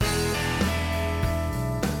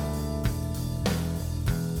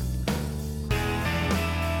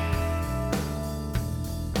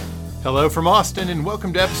Hello from Austin, and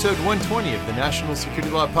welcome to episode 120 of the National Security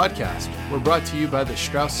Law Podcast. We're brought to you by the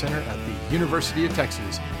Strauss Center at the University of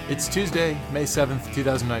Texas. It's Tuesday, May 7th,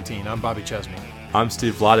 2019. I'm Bobby Chesney. I'm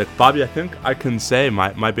Steve Vladeck. Bobby, I think I can say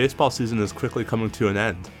my baseball season is quickly coming to an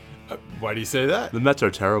end. Why do you say that? The Mets are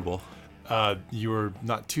terrible. You were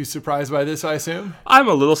not too surprised by this, I assume? I'm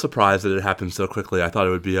a little surprised that it happened so quickly. I thought it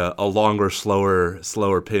would be a longer, slower,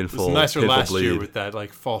 painful, it was nicer last bleed. year with that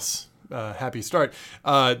false happy start.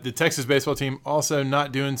 The Texas baseball team also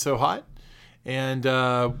not doing so hot. And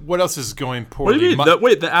what else is going poorly? What do you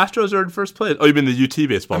mean? The Astros are in first place. Oh, you mean the UT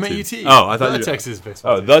baseball team? I meant UT. Oh, I thought the Texas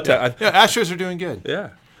baseball team. Astros are doing good. Yeah.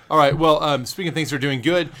 All right. Well, speaking of things that are doing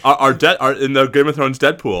good, are in the Game of Thrones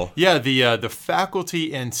Deadpool. Yeah, the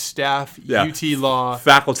faculty and staff UT Law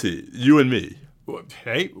faculty, you and me.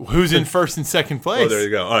 Hey, who's in first and second place? Oh, there you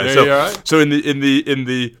go. All right. All right. So in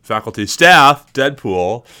the faculty staff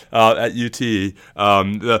Deadpool at UT,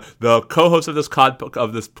 the co-host of this podcast.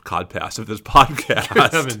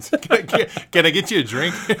 Good heavens. Can I get you a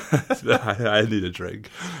drink? I need a drink.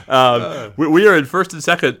 We are in first and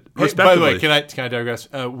second, respectively. By the way, can I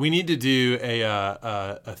digress? We need to do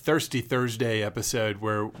a Thirsty Thursday episode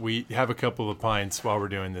where we have a couple of pints while we're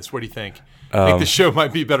doing this. What do you think? Think the show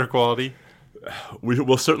might be better quality? We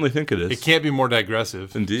will certainly think it is. It can't be more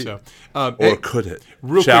digressive. Indeed. So, or could it?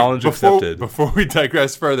 Challenge accepted. Before we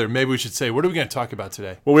digress further, maybe we should say, what are we going to talk about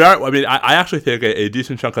today? Well, we are. I mean, I actually think a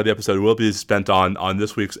decent chunk of the episode will be spent on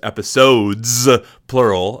this week's episodes,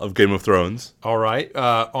 plural, of Game of Thrones. All right.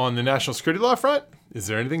 On the national security law front, is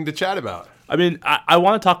there anything to chat about? I mean, I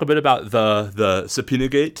want to talk a bit about the subpoena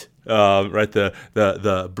gate, right?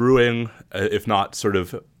 The brewing, if not sort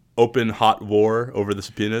of open hot war over the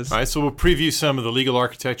subpoenas. All right, so we'll preview some of the legal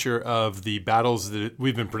architecture of the battles that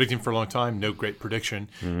we've been predicting for a long time. No great prediction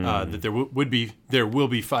that there will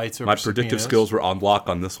be fights over My subpoenas. predictive skills were on lock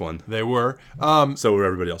on this one. They were. So were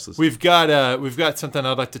everybody else's. We've got something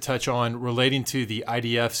I'd like to touch on relating to the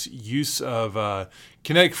IDF's use of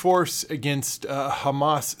kinetic force against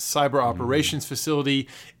Hamas cyber operations facility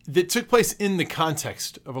that took place in the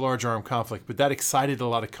context of a large armed conflict, but that excited a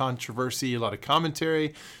lot of controversy, a lot of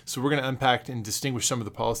commentary. So we're going to unpack and distinguish some of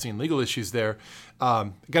the policy and legal issues there.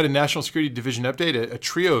 Got a National Security Division update, a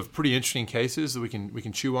trio of pretty interesting cases that we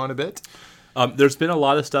can chew on a bit. There's been a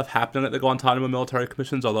lot of stuff happening at the Guantanamo military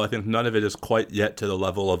commissions, although I think none of it is quite yet to the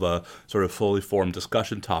level of a sort of fully formed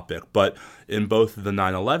discussion topic. But in both the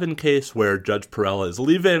 9/11 case, where Judge Perella is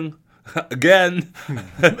leaving, again,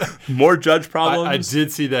 more judge problems. I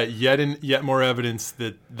did see that yet more evidence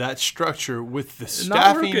that structure with the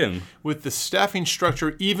staffing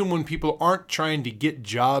structure, even when people aren't trying to get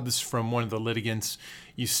jobs from one of the litigants,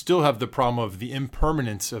 you still have the problem of the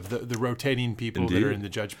impermanence of the rotating people that are in the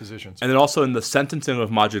judge positions. And then also in the sentencing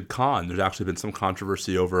of Majid Khan, there's actually been some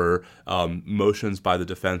controversy over motions by the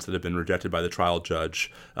defense that have been rejected by the trial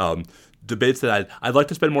judge. Debates that I'd like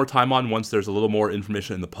to spend more time on once there's a little more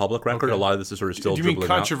information in the public record. Okay. A lot of this is sort of still dribbling out. Do you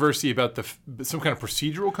mean controversy about some kind of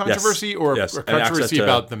procedural controversy, or controversy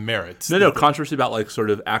about the merits? No, controversy about like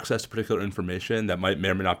sort of access to particular information that may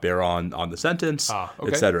or may not bear on the sentence,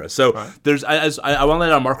 et cetera. So there's I want to lay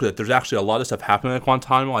it on mark that there's actually a lot of stuff happening at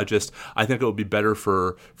Guantanamo. I think it would be better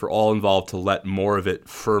for all involved to let more of it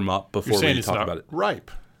firm up before we talk about it.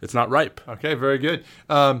 Ripe. It's not ripe. Okay, very good.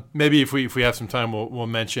 Maybe if we have some time, we'll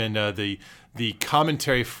mention the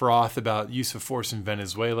commentary froth about use of force in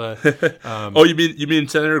Venezuela. You mean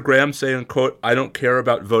Senator Graham saying, quote, "I don't care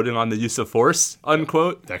about voting on the use of force,"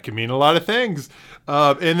 unquote? That could mean a lot of things.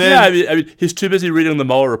 And then, I mean, he's too busy reading the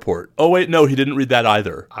Mueller report. Oh wait, no, he didn't read that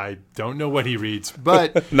either. I don't know what he reads,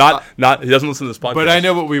 but he doesn't listen to this podcast. But I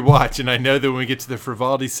know what we watch, and I know that when we get to the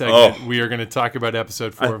frivolity segment, we are going to talk about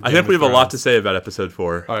episode 4. I think we have a lot to say about episode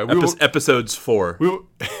 4. All right, episodes 4.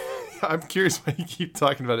 I'm curious why you keep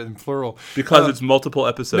talking about it in plural. Because it's multiple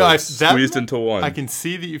episodes squeezed into one. I can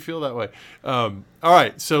see that you feel that way. All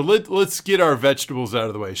right, so let's get our vegetables out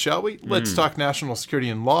of the way, shall we? Let's talk national security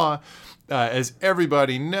and law. As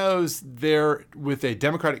everybody knows, there with a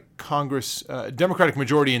Democratic Democratic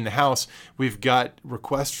majority in the House, we've got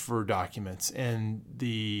requests for documents, and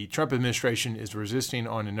the Trump administration is resisting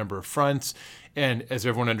on a number of fronts. And as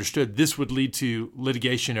everyone understood, this would lead to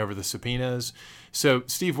litigation over the subpoenas. So,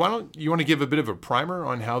 Steve, why don't you want to give a bit of a primer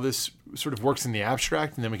on how this sort of works in the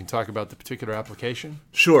abstract, and then we can talk about the particular application?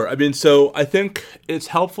 Sure. I mean, so I think it's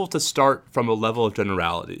helpful to start from a level of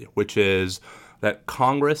generality, which is that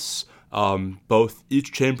Congress both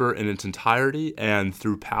each chamber in its entirety and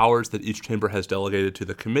through powers that each chamber has delegated to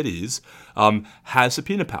the committees, has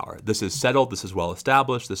subpoena power. This is settled. This is well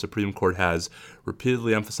established. The Supreme Court has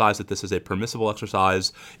repeatedly emphasized that this is a permissible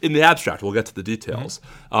exercise in the abstract. We'll get to the details.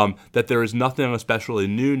 That there is nothing especially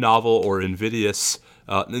new, novel, or insidious,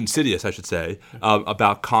 I should say,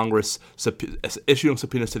 about Congress issuing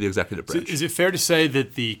subpoenas to the executive branch. So is it fair to say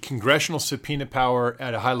that the congressional subpoena power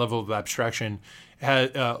at a high level of abstraction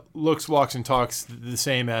looks, walks, and talks the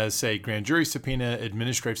same as, say, grand jury subpoena,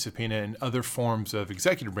 administrative subpoena, and other forms of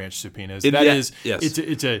executive branch subpoenas? Yes.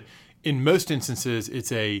 In most instances,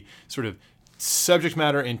 it's a sort of subject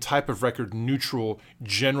matter and type of record neutral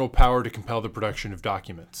general power to compel the production of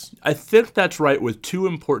documents. I think that's right, with two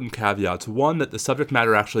important caveats. One, that the subject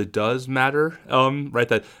matter actually does matter, right?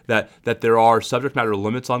 That there are subject matter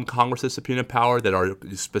limits on Congress's subpoena power that are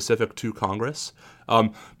specific to Congress.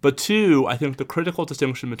 But two, I think the critical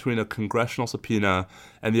distinction between a congressional subpoena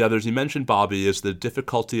and the others you mentioned, Bobby, is the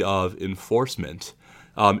difficulty of enforcement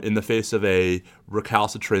in the face of a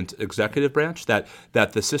recalcitrant executive branch, that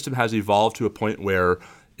the system has evolved to a point where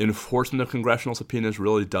enforcement of congressional subpoenas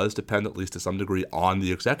really does depend, at least to some degree, on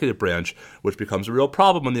the executive branch, which becomes a real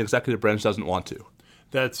problem when the executive branch doesn't want to.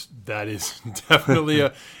 That is definitely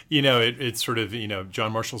it's sort of,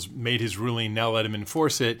 John Marshall's made his ruling, now let him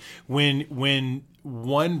enforce it. When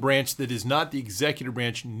one branch that is not the executive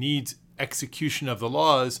branch needs execution of the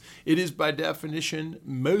laws, it is by definition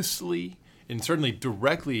mostly and certainly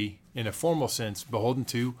directly in a formal sense beholden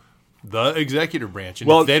to the executive branch.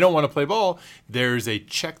 And if they don't want to play ball, there's a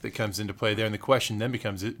check that comes into play there, and the question then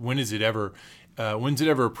becomes, when's it ever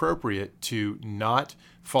appropriate to not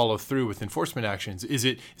follow through with enforcement actions? Is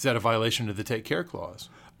that a violation of the Take Care Clause?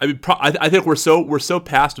 I mean, I think we're so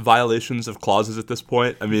past violations of clauses at this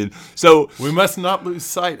point. I mean, so we must not lose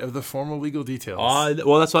sight of the formal legal details.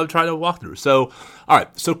 Well, that's what I'm trying to walk through. So, all right.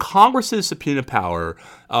 So Congress's subpoena power,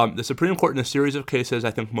 the Supreme Court in a series of cases, I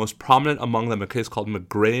think most prominent among them, a case called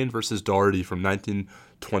McGrain versus Doherty from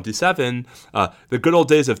 1927, the good old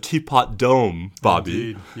days of Teapot Dome,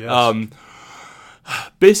 Bobby. Indeed, yes.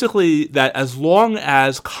 Basically, that as long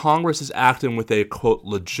as Congress is acting with a, quote,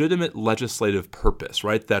 legitimate legislative purpose,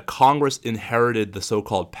 right, that Congress inherited the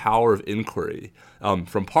so-called power of inquiry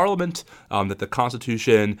from Parliament, that the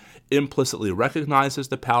Constitution implicitly recognizes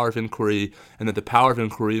the power of inquiry, and that the power of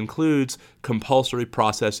inquiry includes compulsory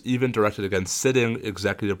process even directed against sitting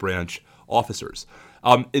executive branch officers.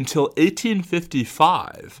 Until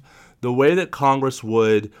 1855, the way that Congress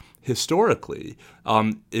would historically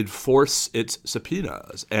enforce its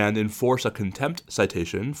subpoenas and enforce a contempt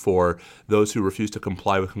citation for those who refuse to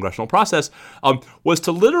comply with congressional process was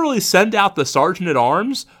to literally send out the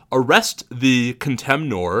sergeant-at-arms, arrest the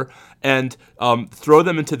contemnor, and throw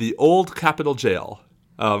them into the old Capitol jail.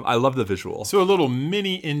 I love the visual. So a little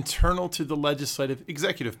mini internal to the legislative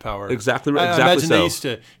executive power. Exactly right. I imagine they used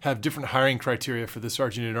to have different hiring criteria for the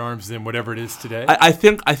sergeant-at-arms than whatever it is today. I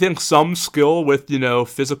think some skill with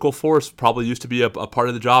physical force probably used to be a part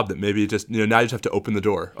of the job that maybe just now you just have to open the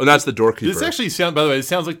door. Oh, that's the doorkeeper. This actually by the way, it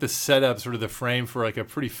sounds like the setup, sort of the frame for like a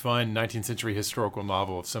pretty fun 19th century historical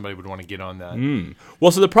novel if somebody would want to get on that.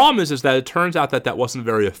 Well, so the problem is that it turns out that wasn't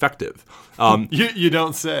very effective. You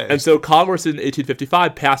don't say. And so Congress in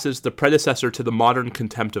 1855 passes the predecessor to the modern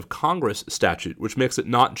contempt of Congress statute, which makes it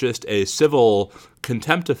not just a civil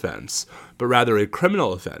contempt offense, but rather a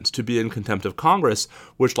criminal offense to be in contempt of Congress,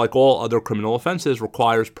 which, like all other criminal offenses,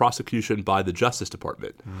 requires prosecution by the Justice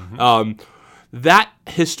Department. That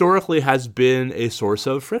historically has been a source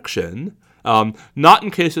of friction. Not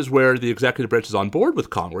in cases where the executive branch is on board with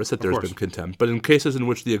Congress that there's been contempt, but in cases in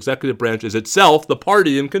which the executive branch is itself the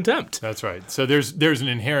party in contempt. That's right. So there's an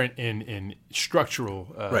inherent in structural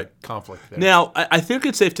conflict there. Now, I think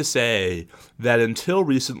it's safe to say that until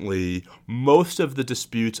recently, most of the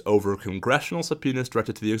disputes over congressional subpoenas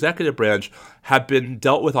directed to the executive branch have been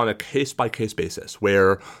dealt with on a case-by-case basis,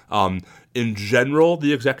 where in general,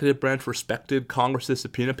 the executive branch respected Congress's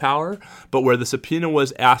subpoena power, but where the subpoena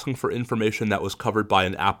was asking for information that was covered by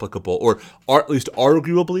an applicable, or at least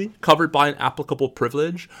arguably covered by an applicable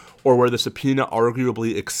privilege, or where the subpoena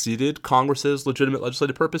arguably exceeded Congress's legitimate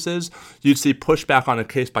legislative purposes, you'd see pushback on a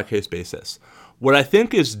case-by-case basis. What I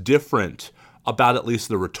think is different about at least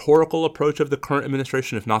the rhetorical approach of the current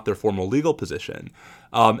administration, if not their formal legal position,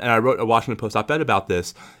 and I wrote a Washington Post op-ed about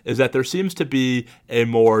this, is that there seems to be a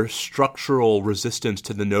more structural resistance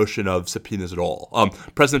to the notion of subpoenas at all.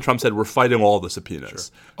 President Trump said, we're fighting all the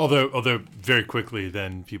subpoenas. Sure. Although very quickly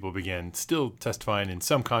then people began still testifying in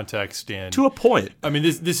some context. And to a point. I mean,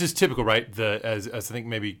 this is typical, right? As I think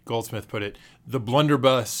maybe Goldsmith put it, the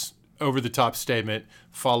blunderbuss over-the-top statement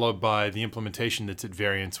followed by the implementation that's at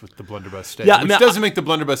variance with the blunderbuss statement, which doesn't make the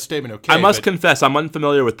blunderbuss statement okay. I must confess, I'm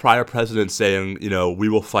unfamiliar with prior presidents saying, we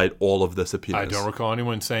will fight all of the subpoenas. I don't recall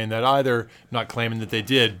anyone saying that either, not claiming that they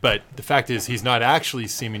did, but the fact is he's not actually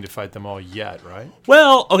seeming to fight them all yet, right?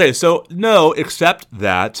 Well, okay, so no, except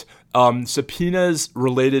that subpoenas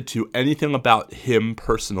related to anything about him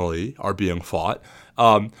personally are being fought.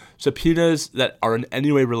 Subpoenas that are in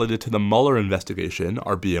any way related to the Mueller investigation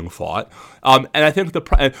are being fought. And I think the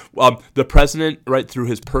president, right, through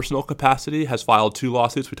his personal capacity, has filed 2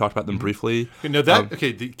 lawsuits. We talked about them briefly.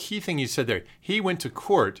 The key thing you said there, he went to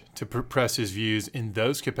court to press his views in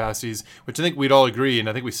those capacities, which I think we'd all agree, and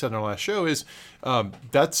I think we said in our last show, is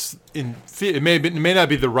it may not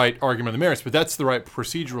be the right argument on the merits, but that's the right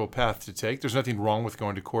procedural path to take. There's nothing wrong with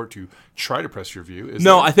going to court to try to press your view.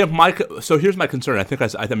 No, I think so here's my concern. I think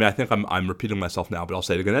I'm repeating myself now, but I'll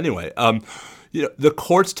say it again anyway. The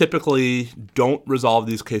courts typically don't resolve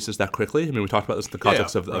these cases that quickly. I mean, we talked about this in the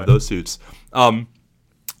context of those suits. And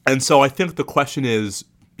so I think the question is,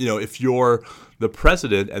 if you're the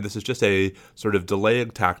president, and this is just a sort of delaying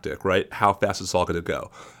tactic, right? How fast is this all going to go?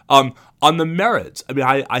 On the merits, I mean,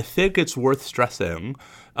 I think it's worth stressing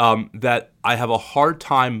that I have a hard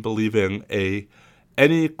time believing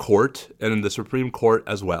any court, and in the Supreme Court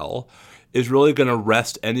as well, is really going to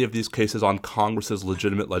rest any of these cases on Congress's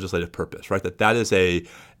legitimate legislative purpose, right? That is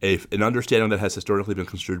an understanding that has historically been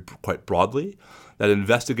construed quite broadly, that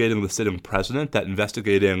investigating the sitting president, that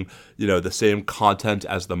investigating, the same content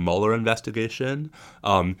as the Mueller investigation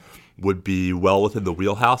would be well within the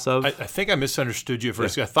wheelhouse of. I think I misunderstood you at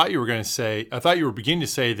first. Yeah. I thought you were beginning to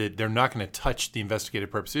say that they're not going to touch the investigative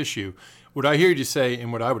purpose issue. What I hear you say,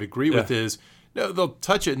 and what I would agree with is, no, they'll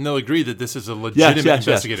touch it and they'll agree that this is a legitimate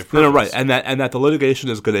investigative purpose. No, right, and that the litigation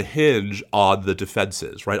is going to hinge on the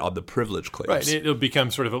defenses, right, on the privilege claims. Right, and it'll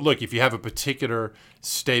become sort of look, if you have a particular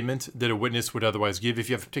statement that a witness would otherwise give, if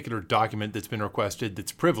you have a particular document that's been requested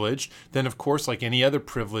that's privileged, then of course, like any other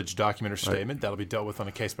privileged document or statement, that'll be dealt with on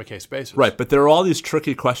a case-by-case basis. Right, but there are all these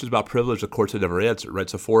tricky questions about privilege the courts have never answered, right?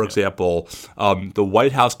 So, for example, the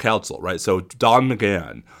White House counsel, right, so Don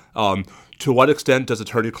McGahn, to what extent does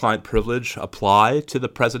attorney-client privilege apply to the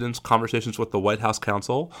president's conversations with the White House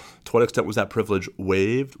counsel? To what extent was that privilege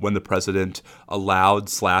waived when the president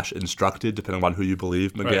allowed/instructed, depending on who you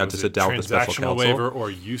believe, McGahn to sit down with the special counsel? Transactional waiver or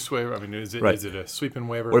use waiver? I mean, is it a sweeping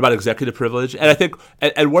waiver? What about executive privilege? And I think,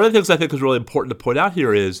 and one of the things I think is really important to point out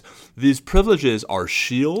here is these privileges are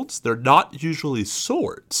shields. They're not usually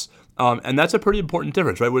swords. And that's a pretty important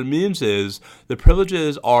difference, right? What it means is the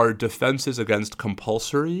privileges are defenses against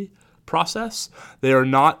compulsory process. They are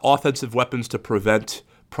not offensive weapons to prevent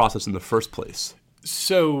process in the first place.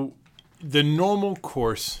 So the normal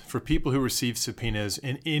course for people who receive subpoenas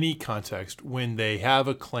in any context, when they have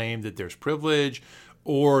a claim that there's privilege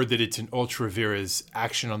or that it's an ultra vires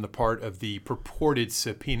action on the part of the purported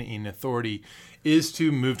subpoenaing authority, is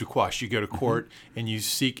to move to quash. You go to court and you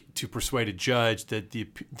seek to persuade a judge that the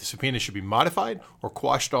subpoena should be modified or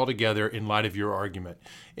quashed altogether in light of your argument.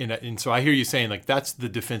 And so I hear you saying, like, that's the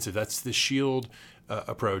defensive, that's the shield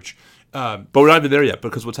approach. But we're not even there yet,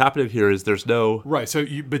 because what's happening here is there's no... Right,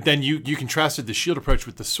 but then you contrasted the shield approach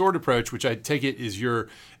with the sword approach, which I take it is your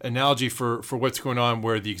analogy for what's going on,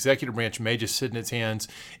 where the executive branch may just sit in its hands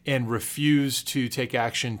and refuse to take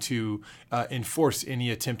action to enforce any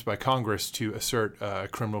attempt by Congress to assert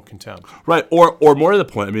criminal contempt. Right, or more to the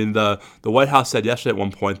point, I mean, the White House said yesterday at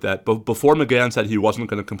one point that before McGahn said he wasn't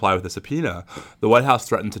going to comply with the subpoena, the White House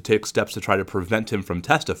threatened to take steps to try to prevent him from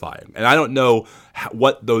testifying. And I don't know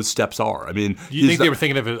what those steps are. I mean, do you think they were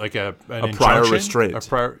thinking of it like a prior restraint?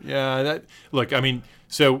 Look, I mean,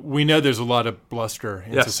 so we know there's a lot of bluster,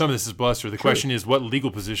 and so some of this is bluster. The question is, what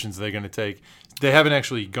legal positions are they going to take? They haven't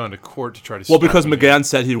actually gone to court to try to. Well, because McGahn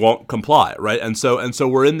said he won't comply, right? And so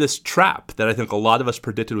we're in this trap that I think a lot of us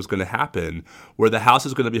predicted was going to happen, where the House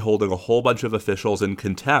is going to be holding a whole bunch of officials in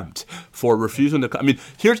contempt for refusing to. I mean,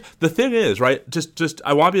 here's the thing: is right. Just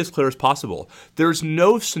I want to be as clear as possible. There's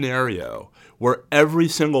no scenario where every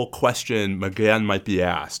single question McGahn might be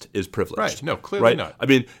asked is privileged. Right. No, clearly not. I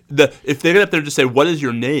mean, if they get up there and just say, "What is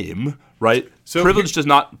your name?" Right. So privilege does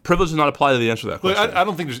not apply to the answer to that question. Look, I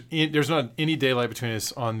don't think there's not any daylight between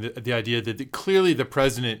us on the idea that clearly the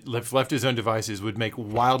president left his own devices would make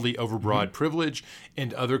wildly overbroad privilege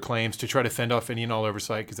and other claims to try to fend off any and all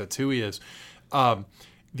oversight, because that's who he is.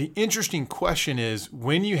 The interesting question is,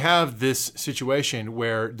 when you have this situation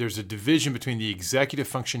where there's a division between the executive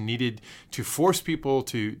function needed to force people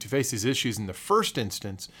to face these issues in the first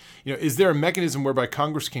instance, is there a mechanism whereby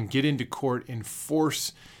Congress can get into court and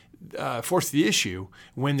force force the issue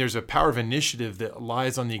when there's a power of initiative that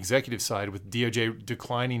lies on the executive side, with DOJ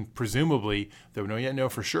declining, presumably, though we don't yet know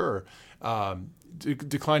for sure,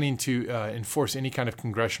 declining to enforce any kind of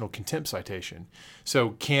congressional contempt citation.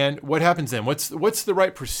 So what happens then? What's the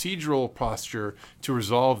right procedural posture to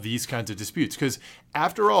resolve these kinds of disputes? Because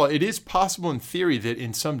after all, it is possible in theory that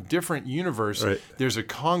in some different universe, there's a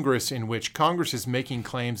Congress in which Congress is making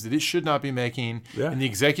claims that it should not be making, and the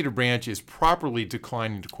executive branch is properly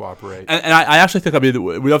declining to cooperate. And I actually think, I mean,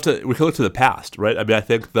 we can look to the past, right? I mean, I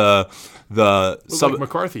think like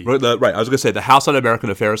McCarthy. Right, I was going to say the House Un-American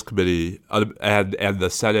Affairs Committee and the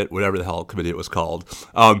Senate, whatever the hell committee it was called,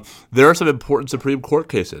 there are some important Supreme Court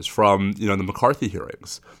cases from the McCarthy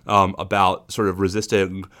hearings about sort of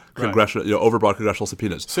resisting congressional, overbroad congressional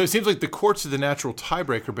subpoenas. So it seems like the courts are the natural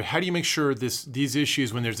tiebreaker, but how do you make sure these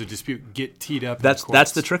issues, when there's a dispute, get teed up?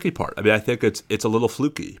 That's the tricky part. I mean, I think it's a little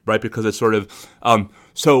fluky, right? Because it's sort of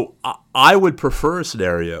so I would prefer a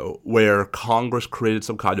scenario where Congress created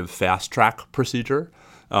some kind of fast track procedure.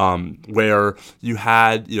 Where you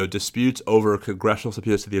had disputes over congressional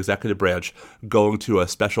subpoenas to the executive branch going to a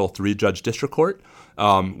special 3-judge district court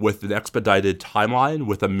with an expedited timeline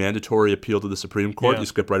with a mandatory appeal to the Supreme Court. You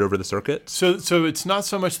skip right over the circuit. So it's not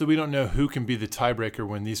so much that we don't know who can be the tiebreaker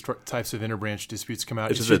when these types of interbranch disputes come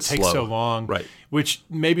out. It just takes so long, which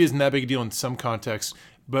maybe isn't that big a deal in some contexts.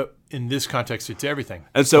 But in this context, it's everything.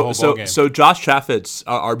 And so Josh Chaffetz,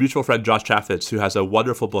 our mutual friend Josh Chaffetz, who has a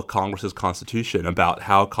wonderful book, Congress's Constitution, about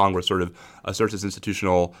how Congress sort of asserts its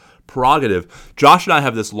institutional prerogative. Josh and I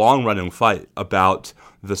have this long-running fight about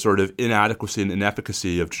the sort of inadequacy and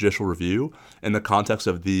inefficacy of judicial review in the context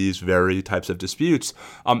of these very types of disputes.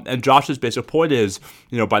 And Josh's basic point is,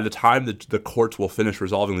 by the time the courts will finish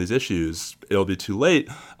resolving these issues, it'll be too late.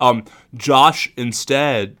 Josh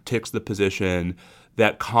instead takes the position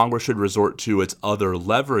that Congress should resort to its other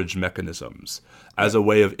leverage mechanisms as a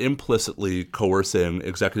way of implicitly coercing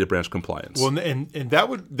executive branch compliance. Well, and that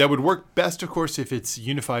would work best, of course, if it's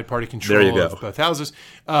unified party control of both houses.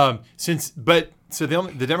 So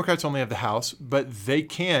the Democrats only have the House, but they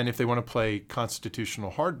can, if they want to play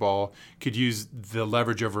constitutional hardball, could use the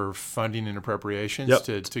leverage over funding and appropriations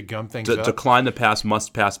to gum things up. Decline to pass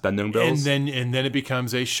must-pass spending bills. And then it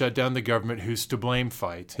becomes a shut down the government, who's to blame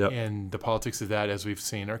fight. And the politics of that, as we've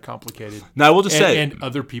seen, are complicated. Now, I will just say... And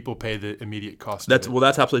other people pay the immediate cost of it. Well,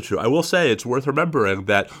 that's absolutely true. I will say it's worth remembering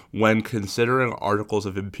that when considering articles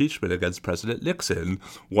of impeachment against President Nixon,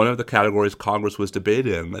 one of the categories Congress was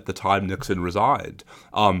debating at the time Nixon resigned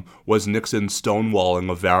was Nixon's stonewalling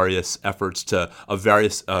of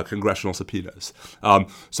various congressional subpoenas.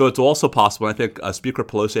 So it's also possible, I think Speaker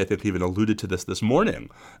Pelosi, even alluded to this morning,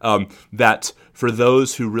 that for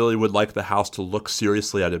those who really would like the House to look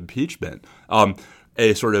seriously at impeachment,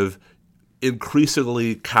 a sort of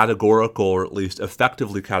increasingly categorical, or at least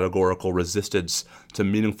effectively categorical, resistance to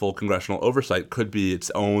meaningful congressional oversight could be its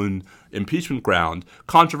own impeachment ground.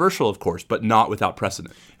 Controversial, of course, but not without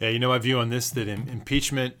precedent. Yeah, my view on this, that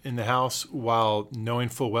impeachment in the House, while knowing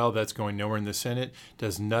full well that's going nowhere in the Senate,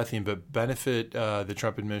 does nothing but benefit the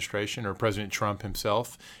Trump administration or President Trump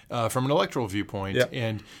himself from an electoral viewpoint,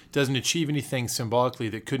 and doesn't achieve anything symbolically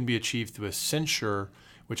that couldn't be achieved through a censure,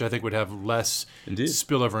 which I think would have less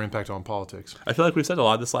spillover impact on politics. I feel like we've said a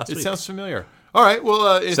lot of this last week. It sounns familiar. All right,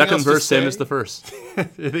 well, second verse, same as the first.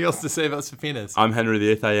 Anything else to say about subpoenas? I'm Henry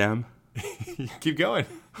VIII, I am. Keep going.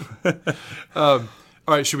 All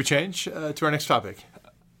right, should we change to our next topic?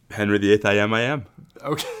 Henry VIII, I am.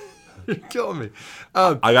 Okay, you're killing me.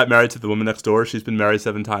 I got married to the woman next door. She's been married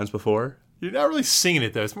 7 times before. You're not really singing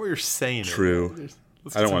it, though. It's more you're saying True. it. True.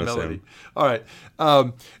 I don't want to sing. All right.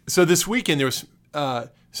 So this weekend there was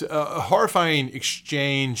a horrifying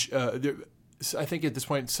exchange. I think at this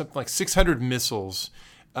point something like 600 missiles,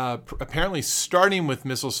 apparently starting with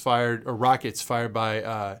missiles fired or rockets fired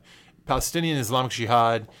by Palestinian Islamic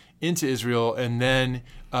Jihad into Israel, and then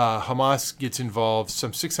Hamas gets involved.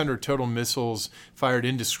 Some 600 total missiles fired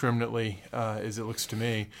indiscriminately, as it looks to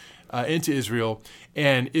me, into Israel.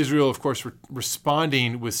 And Israel, of course,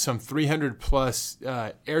 responding with some 300-plus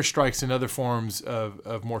airstrikes and other forms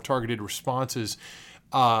of more targeted responses.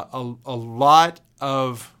 A lot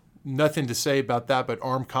of nothing to say about that but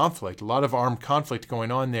armed conflict, a lot of armed conflict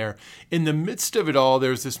going on there. In the midst of it all,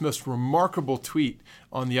 there's this most remarkable tweet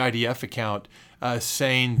on the IDF account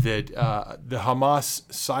saying that the Hamas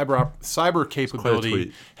cyber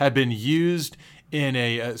capability had been used in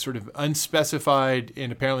a sort of unspecified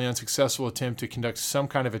and apparently unsuccessful attempt to conduct some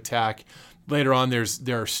kind of attack. Later on,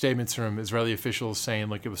 there are statements from Israeli officials saying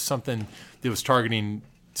like it was something that was targeting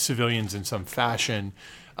civilians in some fashion.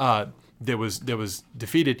 that was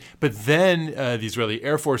defeated. But then the Israeli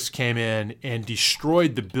Air Force came in and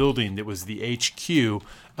destroyed the building that was the HQ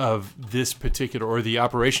of this particular, or the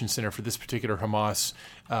operations center for this particular Hamas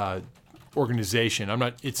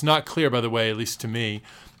organization. It's not clear, by the way, at least to me,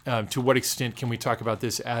 to what extent can we talk about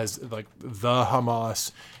this as like the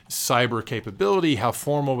Hamas cyber capability? How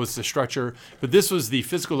formal was the structure? But this was the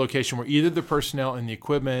physical location where either the personnel and the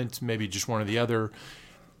equipment, maybe just one or the other,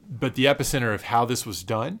 but the epicenter of how this was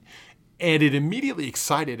done. And it immediately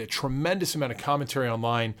excited a tremendous amount of commentary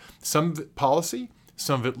online, some of it policy,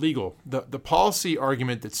 some of it legal. The policy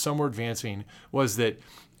argument that some were advancing was that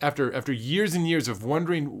after years and years of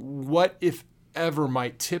wondering what, if ever,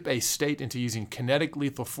 might tip a state into using kinetic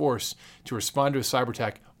lethal force to respond to a cyber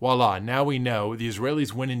attack, voila, now we know. The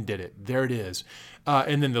Israelis went and did it. There it is.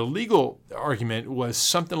 And then the legal argument was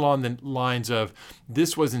something along the lines of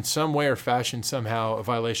this was in some way or fashion somehow a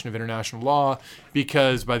violation of international law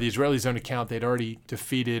because by the Israelis' own account, they'd already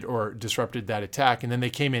defeated or disrupted that attack. And then they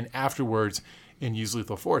came in afterwards and used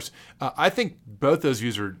lethal force. I think both those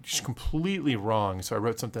views are just completely wrong. So I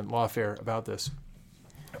wrote something at Lawfare about this.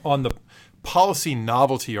 On the policy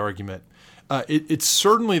novelty argument, it's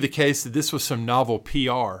certainly the case that this was some novel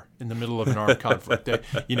PR in the middle of an armed conflict.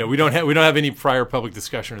 We don't have any prior public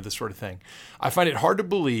discussion of this sort of thing. I find it hard to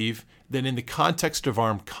believe that in the context of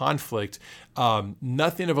armed conflict,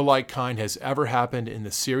 nothing of a like kind has ever happened in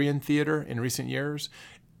the Syrian theater in recent years,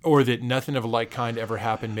 or that nothing of a like kind ever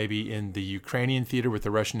happened maybe in the Ukrainian theater with the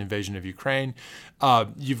Russian invasion of Ukraine.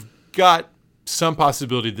 You've got some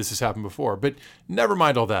possibility this has happened before, but never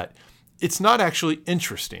mind all that. It's not actually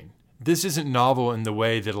interesting. This isn't novel in the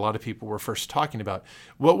way that a lot of people were first talking about.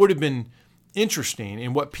 What would have been interesting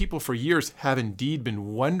and what people for years have indeed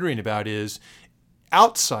been wondering about is,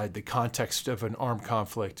 outside the context of an armed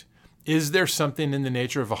conflict, is there something in the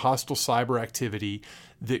nature of a hostile cyber activity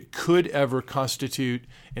that could ever constitute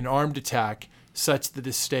an armed attack such that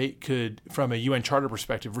a state could, from a UN Charter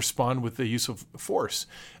perspective, respond with the use of force?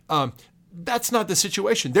 That's not the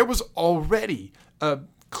situation. There was already a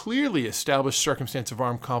clearly established circumstance of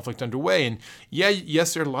armed conflict underway. And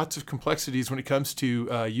yes, there are lots of complexities when it comes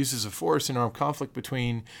to uses of force in armed conflict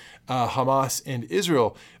between Hamas and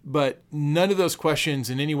Israel, but none of those questions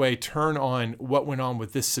in any way turn on what went on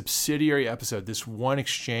with this subsidiary episode, this one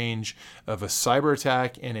exchange of a cyber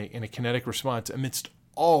attack and a kinetic response amidst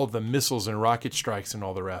all the missiles and rocket strikes and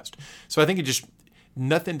all the rest. So I think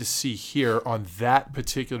nothing to see here on that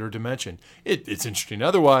particular dimension. It's interesting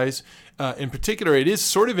otherwise. In particular, it is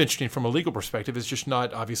sort of interesting from a legal perspective. It's just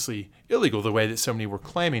not obviously illegal the way that so many were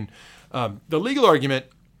claiming. The legal argument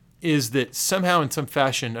is that somehow in some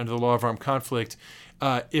fashion under the law of armed conflict,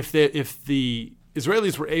 if the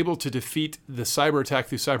Israelis were able to defeat the cyber attack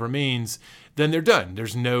through cyber means, then they're done.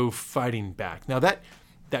 There's no fighting back. Now that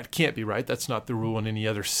can't be right. That's not the rule in any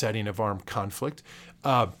other setting of armed conflict.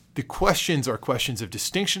 The questions are questions of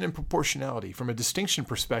distinction and proportionality. From a distinction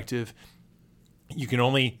perspective, you can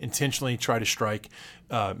only intentionally try to strike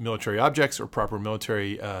military objects or proper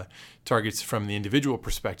military targets from the individual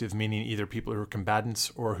perspective, meaning either people who are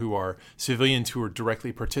combatants or who are civilians who are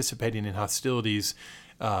directly participating in hostilities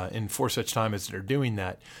and for such time as they're doing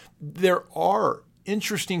that. There are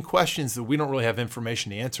interesting questions that we don't really have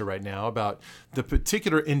information to answer right now about the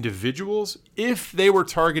particular individuals, if they were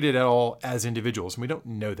targeted at all as individuals. And we don't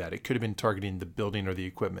know that. It could have been targeting the building or the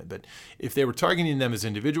equipment. But if they were targeting them as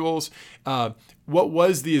individuals, what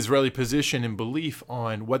was the Israeli position and belief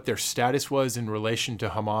on what their status was in relation to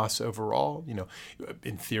Hamas overall?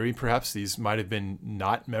 In theory, perhaps these might have been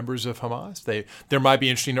not members of Hamas. There might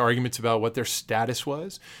be interesting arguments about what their status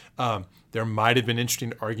was. There might have been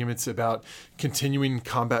interesting arguments about continuing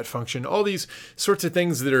combat function, all these sorts of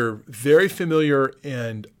things that are very familiar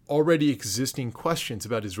and already existing questions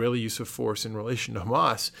about Israeli use of force in relation to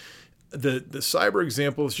Hamas. The cyber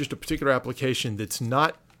example is just a particular application that's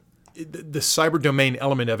not, the cyber domain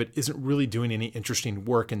element of it isn't really doing any interesting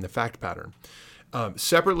work in the fact pattern.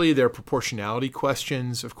 Separately, there are proportionality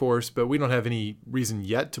questions, of course, but we don't have any reason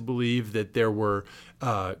yet to believe that there were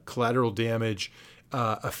collateral damage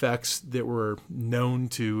effects that were known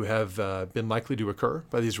to have been likely to occur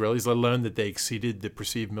by the Israelis, let alone that they exceeded the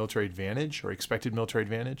perceived military advantage or expected military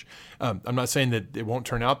advantage. I'm not saying that it won't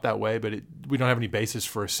turn out that way, but we don't have any basis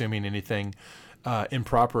for assuming anything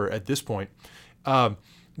improper at this point.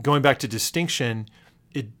 Going back to distinction,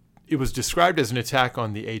 it was described as an attack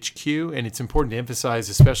on the HQ, and it's important to emphasize,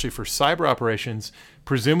 especially for cyber operations,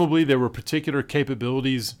 presumably there were particular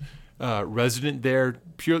capabilities resident there,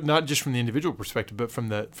 not just from the individual perspective, but from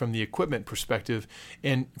the equipment perspective.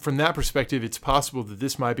 And from that perspective, it's possible that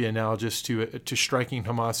this might be analogous to striking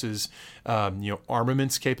Hamas's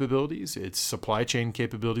armaments capabilities, its supply chain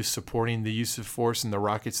capabilities supporting the use of force and the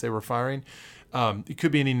rockets they were firing. It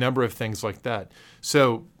could be any number of things like that.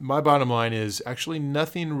 So my bottom line is actually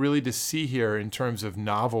nothing really to see here in terms of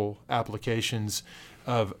novel applications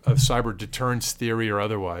of cyber deterrence theory or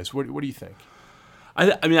otherwise. What do you think?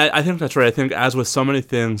 I think that's right. I think, as with so many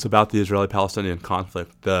things about the Israeli-Palestinian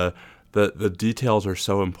conflict, the details are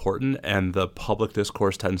so important, and the public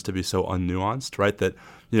discourse tends to be so unnuanced, right? That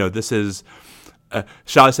this is,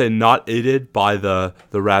 shall I say, not aided by the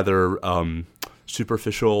rather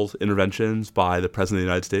superficial interventions by the President of the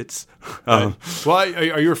United States. Well,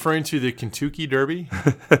 are you referring to the Kentucky Derby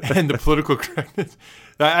and the political correctness?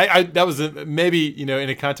 That was maybe in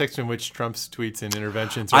a context in which Trump's tweets and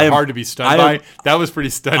interventions are hard to be stunned by. That was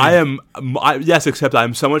pretty stunning. Yes, except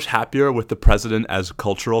I'm so much happier with the president as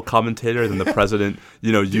cultural commentator than the president,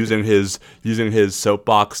 using his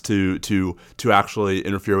soapbox to actually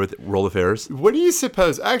interfere with world affairs. What do you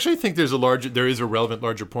suppose? I actually think there is a relevant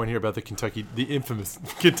larger point here about the infamous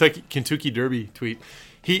Kentucky Derby tweet.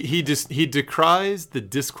 He decries the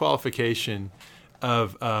disqualification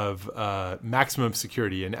of maximum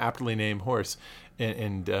security, an aptly named horse,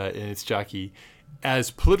 and its jockey,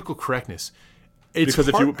 as political correctness.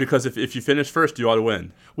 Because if you finish first, you ought to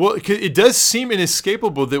win. Well, it does seem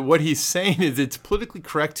inescapable that what he's saying is it's politically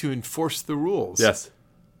correct to enforce the rules. Yes.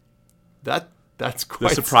 That's quite.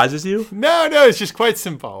 This surprises you? No, it's just quite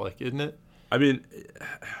symbolic, isn't it? I mean,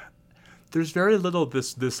 there's very little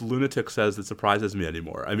this lunatic says that surprises me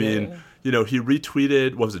anymore. I mean, he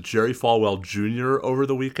retweeted, what was it, Jerry Falwell Jr. over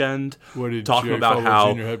the weekend, talking Jerry about Falwell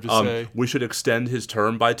how Jr. have to say? We should extend his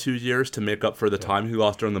term by 2 years to make up for the time he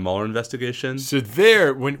lost during the Mueller investigation. So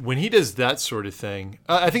when he does that sort of thing,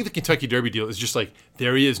 I think the Kentucky Derby deal is just like,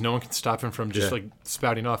 there he is, no one can stop him from just like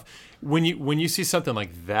spouting off. When you see something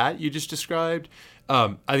like that you just described,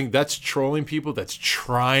 I think that's trolling people. That's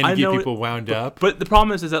trying to get people wound up. But the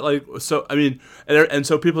problem is that and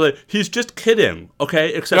so people are, he's just kidding,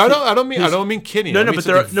 okay? Except I don't mean kidding. But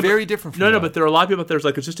they're very different. From that. But there are a lot of people out there who's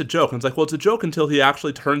like, it's just a joke. And it's like, well, it's a joke until he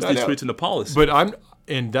actually turns these tweets into policy.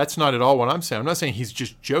 And that's not at all what I'm saying. I'm not saying he's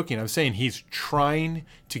just joking. I'm saying he's trying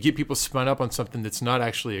to get people spun up on something that's not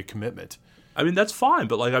actually a commitment. I mean, that's fine,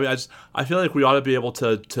 but I feel like we ought to be able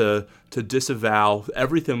to disavow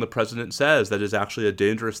everything the president says that is actually a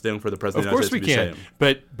dangerous thing for the president of the United States to be saying. Of course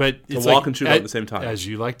we can, but it's walk and chew at the same time. As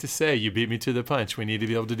you like to say, you beat me to the punch. We need to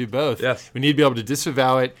be able to do both. Yes. We need to be able to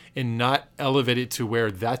disavow it and not elevate it to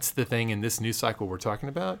where that's the thing in this news cycle we're talking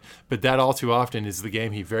about. But that all too often is the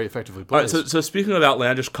game he very effectively plays. All right, so speaking of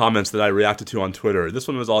outlandish comments that I reacted to on Twitter, this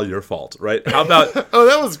one was all your fault, right? How about? Oh,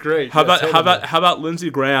 that was great. How about Lindsey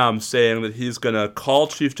Graham saying that he's going to call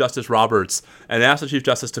Chief Justice Roberts and ask the Chief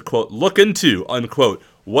Justice to, quote, look into, unquote,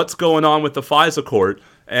 what's going on with the FISA court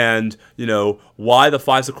and, why the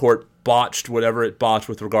FISA court botched whatever it botched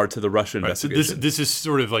with regard to the Russia investigation. So this is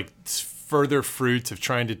sort of like further fruits of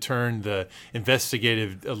trying to turn the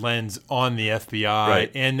investigative lens on the FBI, right.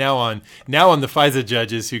 And now on the FISA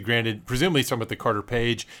judges who granted, presumably talking about the Carter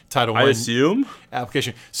Page Title I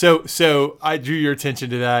application. So I drew your attention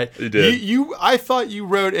to that. You did. I thought you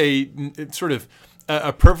wrote a sort of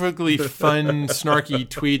a perfectly fun, snarky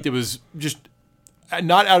tweet that was just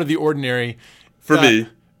not out of the ordinary for me,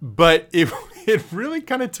 but it really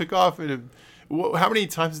kind of took off. How many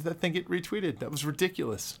times did that thing get retweeted? That was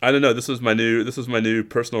ridiculous. I don't know. This was my new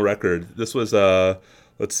personal record. This was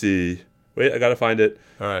let's see. Wait, I gotta find it.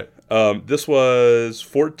 All right. This was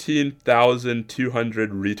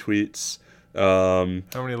 14,200 retweets. How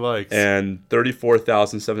many likes? And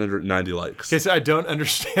 34,790 likes. Okay, so I don't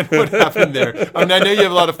understand what happened there. I mean, I know you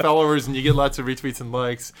have a lot of followers and you get lots of retweets and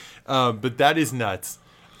likes, but that is nuts.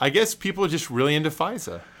 I guess people are just really into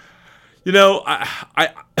FISA.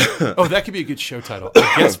 Oh, that could be a good show title.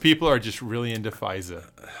 I guess people are just really into FISA.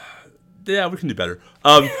 Yeah, we can do better.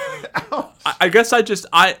 I guess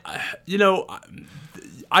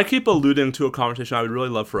I keep alluding to a conversation I would really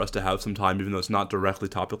love for us to have sometime, even though it's not directly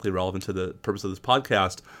topically relevant to the purpose of this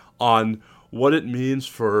podcast, on what it means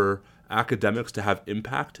for academics to have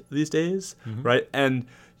impact these days, right? And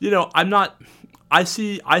I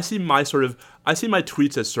see my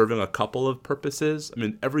tweets as serving a couple of purposes. I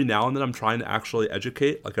mean, every now and then I'm trying to actually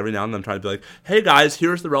educate. Like every now and then I'm trying to be like, "Hey guys,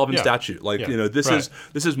 here's the relevant statute." Like,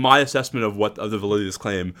 this is my assessment of the validity of this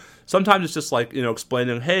claim. Sometimes it's just like,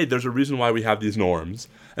 explaining, "Hey, there's a reason why we have these norms."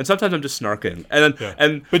 And sometimes I'm just snarking.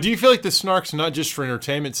 But do you feel like the snark's not just for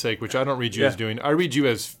entertainment's sake, which I don't read you as doing. I read you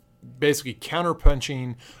as basically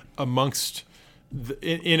counterpunching amongst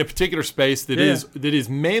in a particular space that is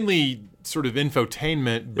mainly sort of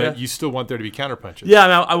infotainment, but you still want there to be counterpunches. Yeah,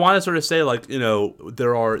 I want to sort of say, like,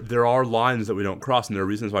 there are lines that we don't cross, and there are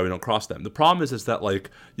reasons why we don't cross them. The problem is that,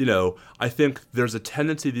 like, I think there's a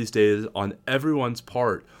tendency these days on everyone's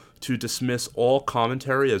part to dismiss all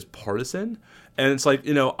commentary as partisan. And it's like,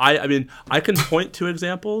 I can point to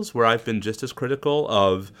examples where I've been just as critical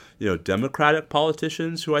of, Democratic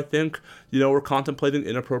politicians who I think, were contemplating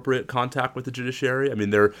inappropriate contact with the judiciary. I mean,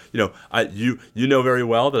 they're, you know very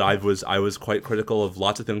well that I was quite critical of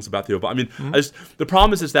lots of things about the Obama. I mean, the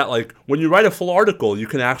problem is that, like, when you write a full article, you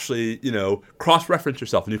can actually, cross-reference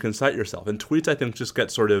yourself and you can cite yourself. And tweets, I think, just get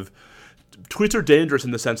sort of, tweets are dangerous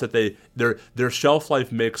in the sense that their shelf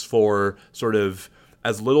life makes for sort of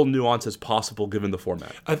as little nuance as possible given the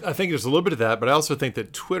format. I think there's a little bit of that, but I also think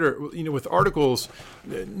that Twitter, with articles,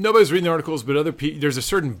 nobody's reading the articles, but other people, there's a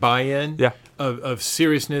certain buy-in of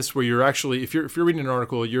seriousness where you're actually, if you're reading an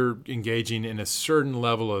article, you're engaging in a certain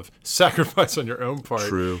level of sacrifice on your own part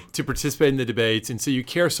to participate in the debates, and so you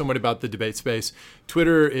care somewhat about the debate space.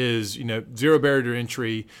 Twitter is, zero barrier to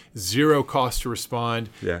entry, zero cost to respond,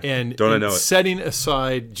 and setting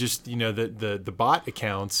aside just the bot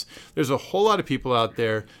accounts, there's a whole lot of people out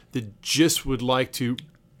there that just would like to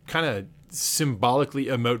kind of symbolically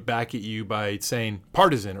emote back at you by saying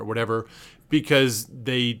partisan or whatever, because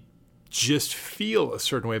they just feel a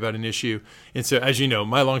certain way about an issue. And so, as you know,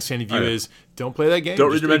 my longstanding view is don't play that game.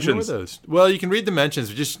 Don't read the mentions. Those. Well, you can read the mentions,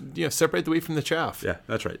 but just separate the wheat from the chaff. Yeah,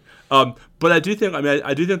 that's right. But I do think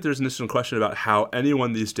there's an interesting question about how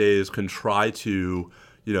anyone these days can try to,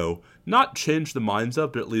 not change the minds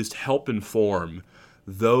of, but at least help inform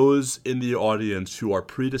those in the audience who are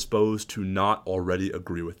predisposed to not already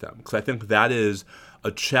agree with them. Because I think that is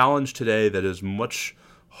a challenge today that is much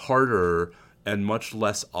harder and much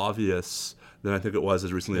less obvious than I think it was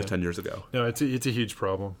as recently as 10 years ago. No, it's a huge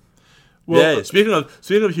problem. Well, speaking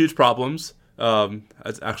of huge problems,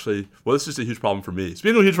 it's actually, this is a huge problem for me.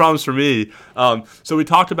 Speaking of huge problems for me, so we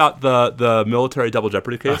talked about the military double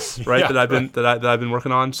jeopardy case, right? That I've been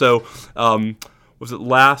working on. So, was it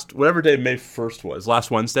whatever day May 1st was,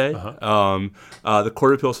 last Wednesday, the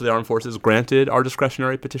Court of Appeals for the Armed Forces granted our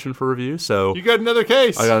discretionary petition for review. So you got another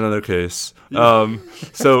case. I got another case.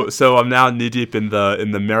 So I'm now knee deep in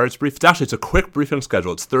the merits brief. It's a quick briefing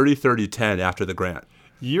schedule. It's 30-30-10 after the grant.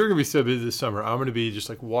 You're going to be so busy this summer. I'm going to be just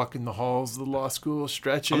like walking the halls of the law school,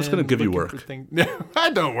 stretching. I'm just going to give you work. No,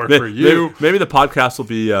 I don't work for you. Maybe the podcast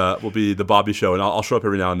will be the Bobby show, and I'll show up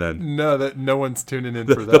every now and then. No one's tuning in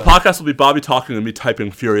for that. The podcast will be Bobby talking and me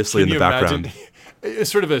typing furiously in the background. Imagine?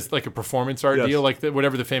 It's sort of like a performance art deal, like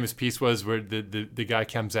whatever the famous piece was where the guy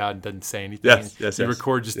comes out and doesn't say anything. Yes. You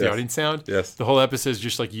record just the audience sound. Yes. The whole episode is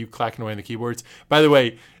just like you clacking away on the keyboards. By the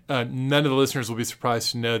way, none of the listeners will be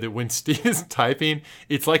surprised to know that when Steve is typing,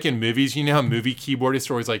 it's like in movies. You know how movie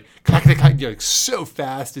keyboardists are always like clack, clack, clack, like so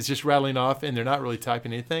fast, it's just rattling off, and they're not really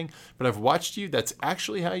typing anything. But I've watched you. That's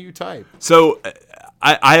actually how you type. So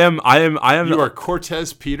I am. You are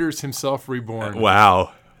Cortez Peters himself reborn.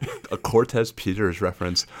 Wow. A Cortez Peters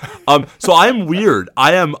reference. So I am weird.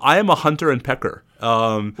 I am a hunter and pecker.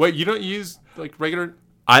 Wait, you don't use like regular?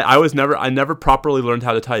 I never properly learned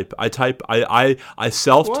how to type. I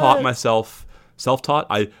self-taught myself. Self-taught?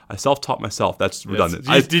 I self-taught myself. That's redundant.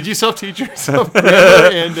 Did you self-teach yourself?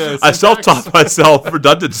 I self-taught myself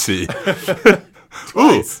redundancy.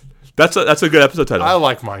 Twice. Ooh. That's a good episode title. I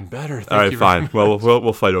like mine better. All right, fine. Well,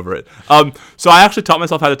 we'll fight over it. So I actually taught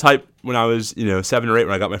myself how to type when I was 7 or 8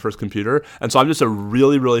 when I got my first computer, and so I'm just a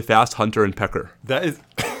really, really fast hunter and pecker. That is.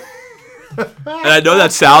 And I know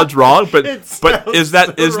that sounds wrong, but is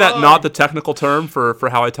that not the technical term for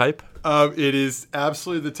how I type? It is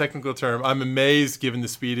absolutely the technical term. I'm amazed, given the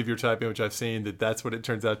speed of your typing, which I've seen, that's what it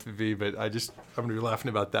turns out to be. But I'm going to be laughing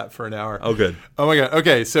about that for an hour. Oh, good. Oh my God.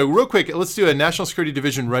 Okay, so real quick, let's do a National Security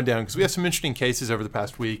Division rundown because we have some interesting cases over the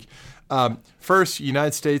past week. First,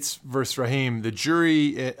 United States versus Rahim. A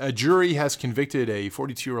jury has convicted a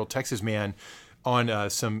 42-year-old Texas man on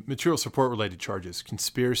some material support related charges,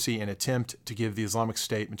 conspiracy and attempt to give the Islamic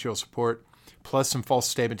State material support, plus some false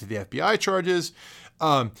statement to the FBI charges.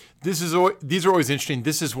 These are always interesting.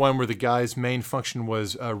 This is one where the guy's main function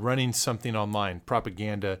was running something online,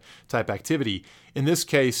 propaganda type activity. In this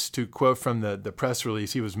case, to quote from the press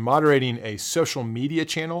release, he was moderating a social media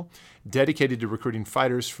channel dedicated to recruiting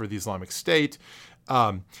fighters for the Islamic State.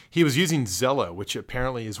 He was using Zello, which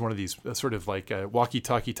apparently is one of these sort of like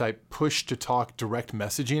walkie-talkie type push-to-talk direct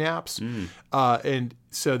messaging apps. And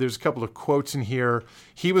so there's a couple of quotes in here.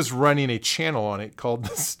 He was running a channel on it called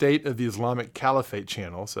the State of the Islamic Caliphate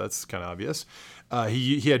channel, so that's kind of obvious.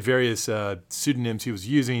 He had various pseudonyms he was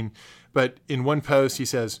using, but in one post he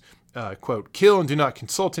says, quote, "Kill and do not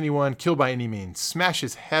consult anyone, kill by any means, smash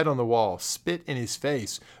his head on the wall, spit in his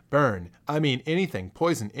face, burn, I mean anything,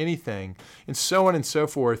 poison anything," and so on and so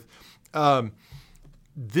forth.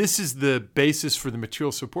 This is the basis for the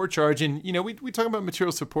material support charge. And, we talk about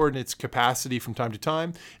material support and its capacity from time to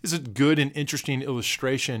time. This is a good and interesting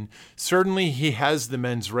illustration. Certainly, he has the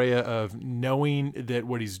mens rea of knowing that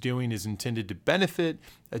what he's doing is intended to benefit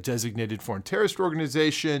a designated foreign terrorist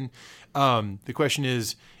organization. The question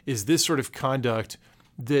is this sort of conduct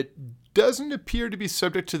that doesn't appear to be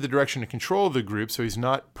subject to the direction and control of the group, so he's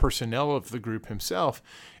not personnel of the group himself.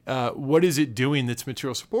 What is it doing that's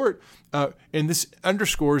material support? And this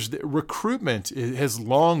underscores that recruitment has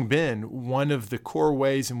long been one of the core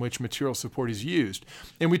ways in which material support is used.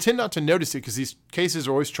 And we tend not to notice it because these cases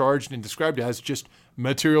are always charged and described as just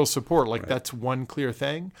material support, like that's one clear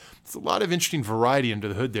thing. There's a lot of interesting variety under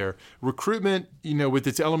the hood there. Recruitment, with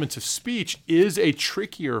its elements of speech, is a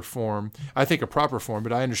trickier form, I think a proper form,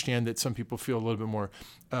 but I understand that some people feel a little bit more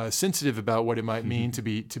sensitive about what it might mean to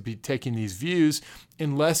be taking these views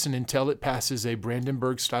unless and until it passes a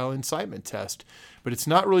Brandenburg-style incitement test. But it's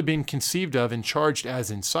not really being conceived of and charged as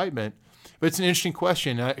incitement. But it's an interesting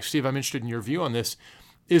question. Steve, I'm interested in your view on this.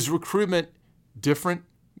 Is recruitment different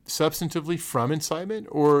substantively from incitement,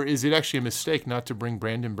 or is it actually a mistake not to bring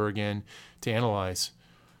Brandenburg in to analyze?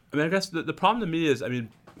 I guess the problem to me is,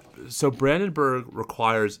 so Brandenburg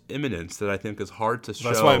requires imminence that I think is hard to show.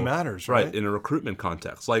 That's why it matters, right? In a recruitment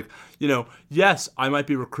context. Like, yes, I might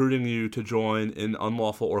be recruiting you to join an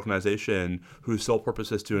unlawful organization whose sole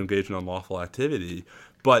purpose is to engage in unlawful activity.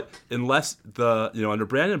 But unless under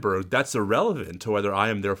Brandenburg, that's irrelevant to whether I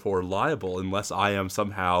am therefore liable, unless I am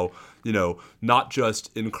somehow, not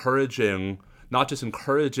just encouraging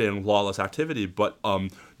lawless activity, but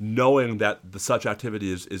knowing that such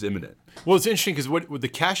activity is imminent. Well, it's interesting because what the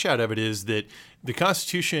cash out of it is that the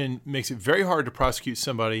Constitution makes it very hard to prosecute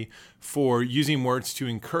somebody for using words to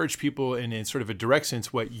encourage people in sort of a direct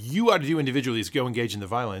sense. What you ought to do individually is go engage in the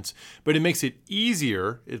violence, but it makes it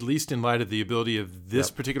easier, at least in light of the ability of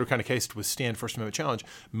this particular kind of case to withstand First Amendment challenge,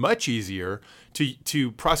 much easier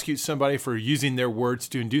to prosecute somebody for using their words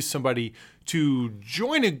to induce somebody to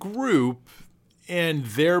join a group and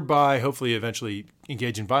thereby hopefully eventually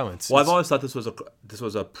engage in violence. Well, I've always thought this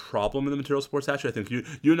was a problem in the material support statute. I think you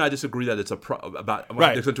and I disagree that it's right.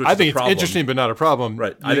 I think it's interesting, but not a problem.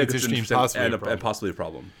 Right. I think it's interesting, possibly a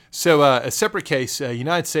problem. So a separate case,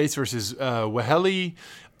 United States versus Waheli.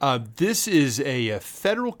 This is a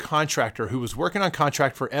federal contractor who was working on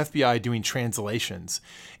contract for FBI doing translations.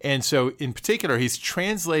 And so in particular, he's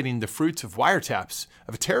translating the fruits of wiretaps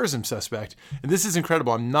of a terrorism suspect. And this is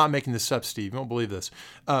incredible. I'm not making this up, Steve. You won't believe this.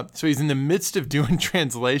 So he's in the midst of doing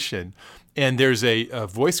translation. And there's a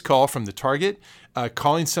voice call from the target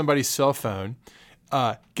calling somebody's cell phone.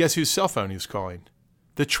 Guess whose cell phone he was calling?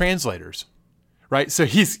 The translator's. Right? So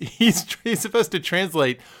he's supposed to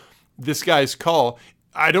translate this guy's call.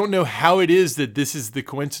 I don't know how it is that this is the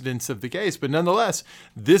coincidence of the case, but nonetheless,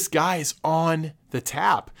 this guy's on the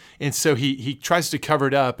tap. And so he tries to cover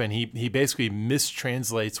it up, and he basically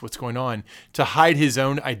mistranslates what's going on to hide his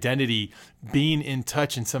own identity being in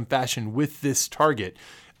touch in some fashion with this target.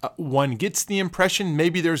 One gets the impression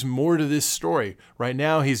maybe there's more to this story. Right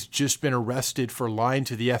now, he's just been arrested for lying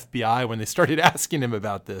to the FBI when they started asking him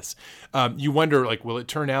about this. You wonder, will it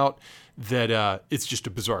turn out that it's just a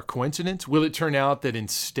bizarre coincidence? Will it turn out that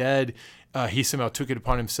instead he somehow took it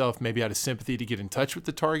upon himself, maybe out of sympathy, to get in touch with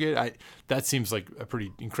the target? That seems like a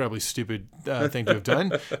pretty incredibly stupid thing to have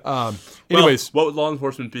done. Anyways. What would law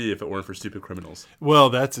enforcement be if it weren't for stupid criminals?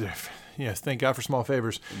 Well, yes, thank God for small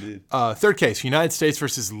favors. Indeed. Third case, United States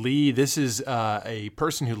versus Lee. This is a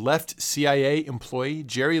person who left CIA employee.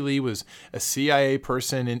 Jerry Lee was a CIA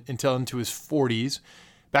person until into his 40s.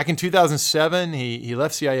 Back in 2007, he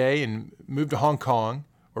left CIA and moved to Hong Kong,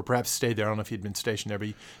 or perhaps stayed there. I don't know if he'd been stationed there, but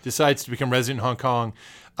he decides to become resident in Hong Kong.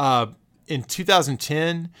 In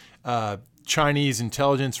 2010, Chinese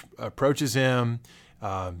intelligence approaches him,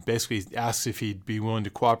 basically asks if he'd be willing to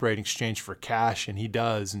cooperate in exchange for cash, and he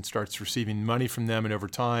does, and starts receiving money from them, and over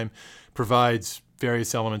time provides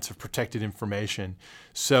various elements of protected information.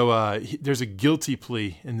 So there's a guilty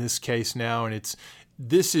plea in this case now, and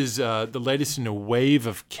this is the latest in a wave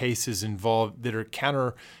of cases involved that are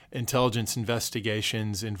counterintelligence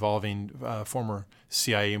investigations involving former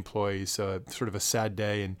CIA employees. So sort of a sad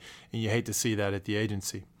day, and you hate to see that at the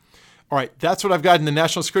agency. All right, that's what I've got in the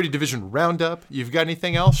National Security Division roundup. You've got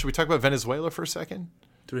anything else? Should we talk about Venezuela for a second?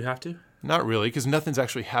 Do we have to? Not really, because nothing's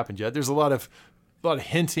actually happened yet. There's a lot of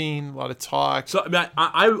hinting, a lot of talk. So I mean,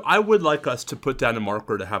 I would like us to put down a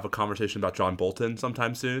marker to have a conversation about John Bolton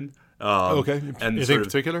sometime soon. Okay. And anything in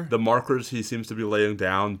particular? The markers he seems to be laying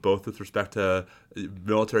down, both with respect to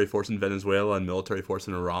military force in Venezuela and military force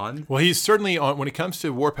in Iran. Well, he's certainly on when it comes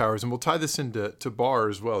to war powers, and we'll tie this into Barr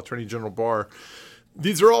as well, Attorney General Barr.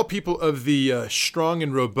 These are all people of the strong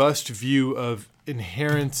and robust view of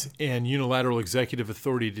inherent and unilateral executive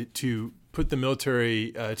authority to put the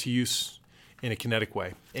military to use in a kinetic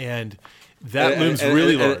way. And that looms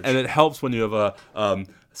really large. And it helps when you have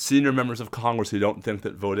senior members of Congress who don't think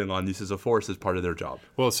that voting on uses of force is part of their job.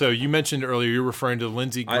 Well, so you mentioned earlier you're referring to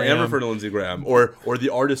Lindsey Graham. I am referring to Lindsey Graham, or the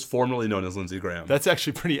artist formerly known as Lindsey Graham. That's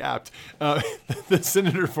actually pretty apt. The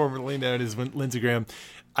senator formerly known as Lindsey Graham.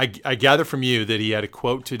 I gather from you that he had a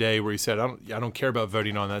quote today where he said, I don't care about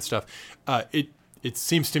voting on that stuff. It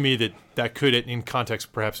seems to me that could, in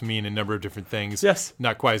context, perhaps mean a number of different things. Yes.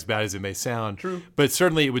 Not quite as bad as it may sound. True. But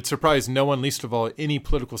certainly it would surprise no one, least of all any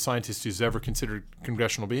political scientist who's ever considered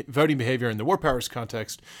congressional voting behavior in the war powers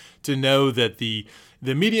context, to know that the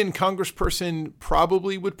median congressperson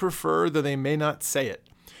probably would prefer, though they may not say it,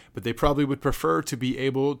 but they probably would prefer to be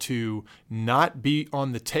able to not be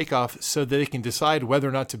on the takeoff so that they can decide whether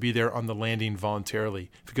or not to be there on the landing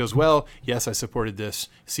voluntarily. If it goes well, yes, I supported this,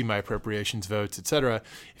 see my appropriations votes, etc.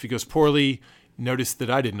 If it goes poorly, notice that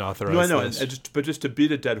I didn't authorize this. No, I know, but just to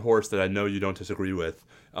beat a dead horse that I know you don't disagree with,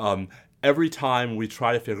 every time we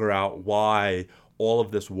try to figure out why all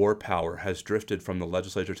of this war power has drifted from the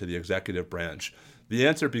legislature to the executive branch, the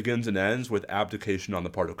answer begins and ends with abdication on the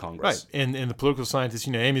part of Congress. Right, and the political scientists,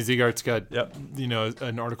 Amy Ziegart's got,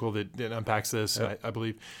 an article that unpacks this, I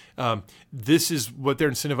believe. This is what they're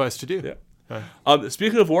incentivized to do. Yeah.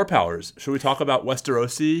 Speaking of war powers, should we talk about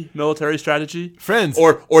Westerosi military strategy? Friends.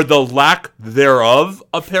 Or the lack thereof,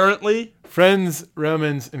 apparently? Friends,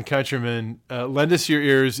 Romans, and countrymen, lend us your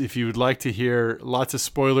ears if you would like to hear lots of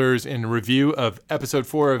spoilers and review of Episode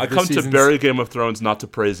 4 of this season's... I come to bury Game of Thrones, not to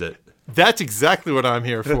praise it. That's exactly what I'm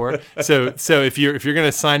here for. So if you're going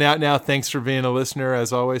to sign out now, thanks for being a listener.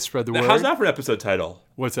 As always, spread the word. How's that for an episode title?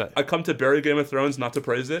 What's that? I come to bury Game of Thrones, not to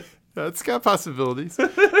praise it. That's got possibilities. All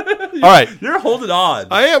right, you're holding on.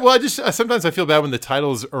 I am. Well, sometimes I feel bad when the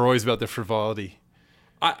titles are always about the frivolity.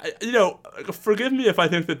 Forgive me if I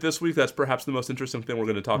think that this week that's perhaps the most interesting thing we're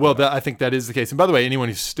going to talk about. Well, I think that is the case. And by the way, anyone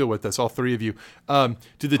who's still with us, all three of you,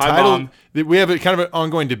 do the Hi, title? Mom. We have a kind of an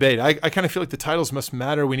ongoing debate. I kind of feel like the titles must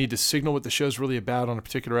matter. We need to signal what the show's really about on a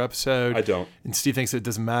particular episode. I don't. And Steve thinks it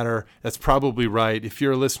doesn't matter. That's probably right. If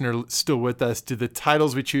you're a listener still with us, do the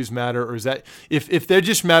titles we choose matter, or is that if they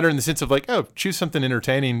just matter in the sense of like, oh, choose something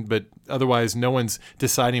entertaining, but otherwise no one's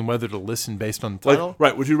deciding whether to listen based on the title?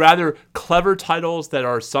 Right. Would you rather clever titles that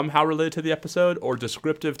are somehow related to the episode, or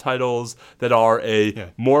descriptive titles that are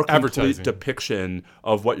a more complete depiction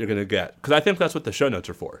of what you're going to get? Because I think that's what the show notes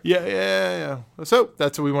are for. Yeah. So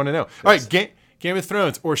that's what we want to know. Yes. All right, Game of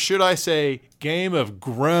Thrones, or should I say Game of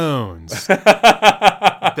Groans? You've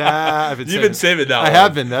been saving that one. I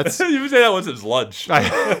have been. You've been saying that one since lunch.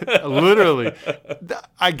 Literally.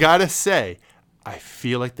 I got to say, I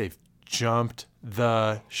feel like they've jumped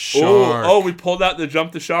the shark. Oh, we pulled out the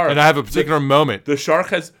jump the shark. And I have a particular moment. The shark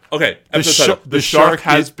has... Okay, the shark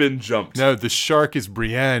has been jumped. No, the shark is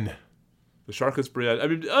Brienne. The shark is Brienne. I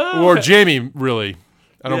mean... or Jaime, really.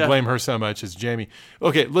 I don't blame her so much as Jaime.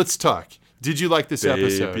 Okay, let's talk. Did you like this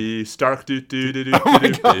episode? Baby Stark, do. Oh my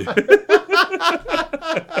God.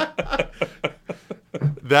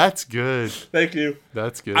 That's good. Thank you.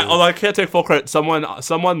 That's good. Although I can't take full credit. Someone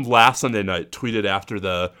last Sunday night tweeted after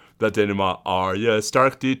the denouement, "Are you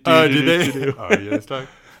Stark? Did they? Are you Stark?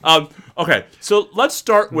 Okay, so let's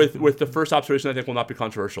start with the first observation I think will not be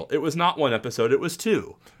controversial. It was not one episode, it was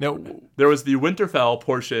two. Now, there was the Winterfell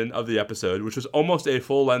portion of the episode, which was almost a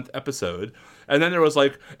full-length episode. And then there was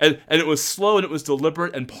and it was slow and it was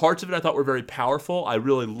deliberate, and parts of it I thought were very powerful. I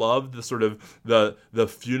really loved the sort of the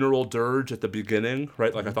funeral dirge at the beginning,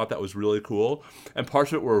 right? Like I thought that was really cool. And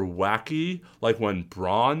parts of it were wacky, like when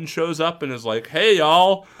Bron shows up and is like, "Hey,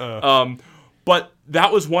 y'all." But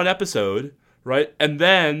that was one episode. Right? And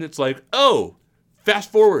then it's like, oh,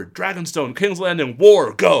 fast forward, Dragonstone, King's Landing,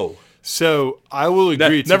 war, go. So I will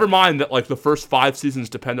agree. Never mind that like the first 5 seasons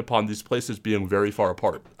depend upon these places being very far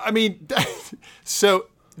apart. I mean, so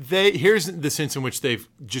here's the sense in which they've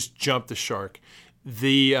just jumped the shark.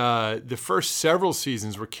 the first several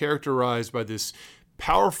seasons were characterized by this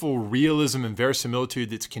powerful realism and verisimilitude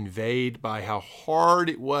that's conveyed by how hard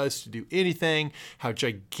it was to do anything, how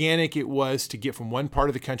gigantic it was to get from one part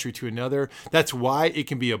of the country to another. That's why it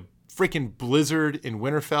can be a freaking blizzard in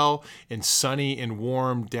Winterfell and sunny and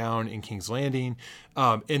warm down in King's Landing.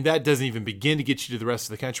 And that doesn't even begin to get you to the rest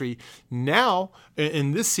of the country. Now,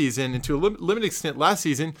 in this season, and to a limited extent last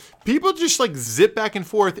season, people just like zip back and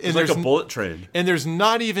forth. And it's like a bullet train. And there's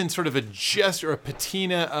not even sort of a jest or a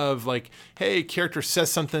patina of like, hey, character says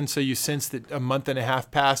something, so you sense that a month and a half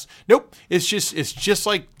passed. Nope. It's just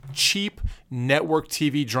like cheap network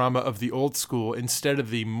TV drama of the old school instead of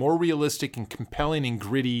the more realistic and compelling and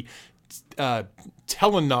gritty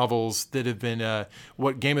telenovels that have been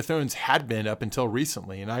what Game of Thrones had been up until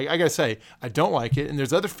recently. And I got to say, I don't like it. And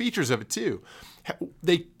there's other features of it too.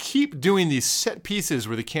 They keep doing these set pieces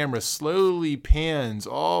where the camera slowly pans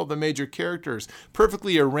all the major characters,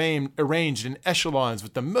 perfectly arranged in echelons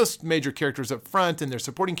with the most major characters up front and their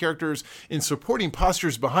supporting characters in supporting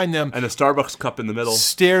postures behind them. And a Starbucks cup in the middle.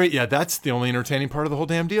 Yeah, that's the only entertaining part of the whole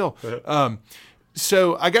damn deal.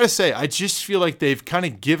 So I got to say, I just feel like they've kind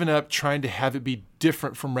of given up trying to have it be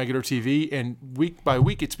different from regular TV. And week by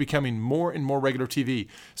week, it's becoming more and more regular TV.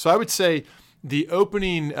 So I would say the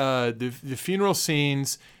opening, the funeral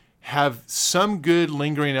scenes have some good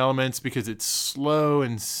lingering elements because it's slow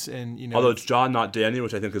and you know. Although it's John, not Danny,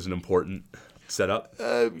 which I think is an important setup.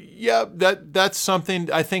 Yeah, that's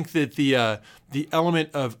something. I think that the element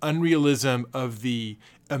of unrealism, of the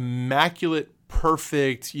immaculate,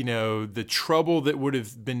 perfect, you know, the trouble that would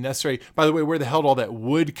have been necessary. By the way, where the hell did all that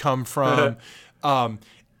wood come from?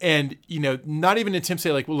 And, you know, not even an attempt to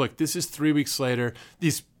say like, well, look, this is 3 weeks later.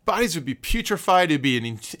 These bodies would be putrefied. It'd be an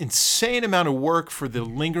insane amount of work for the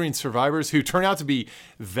lingering survivors who turn out to be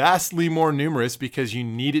vastly more numerous because you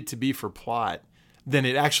need it to be for plot than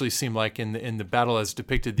it actually seemed like in the battle as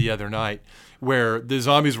depicted the other night, where the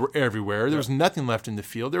zombies were everywhere. There was nothing left in the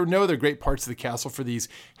field. There were no other great parts of the castle for these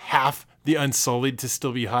half the Unsullied to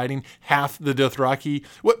still be hiding, half the Dothraki.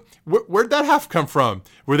 Where'd that half come from?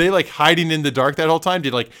 Were they like hiding in the dark that whole time?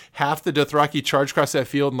 Did like half the Dothraki charge across that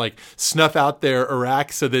field and like snuff out their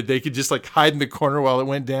Iraq so that they could just like hide in the corner while it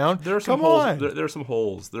went down? There are some holes. There are some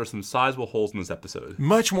holes. There are some sizable holes in this episode.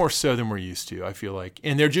 Much more so than we're used to, I feel like,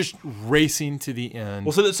 and they're just racing to the end.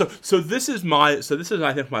 Well, so this is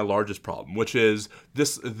I think my largest problem, which is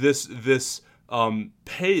this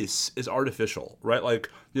pace is artificial, right?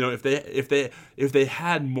 Like, you know, if they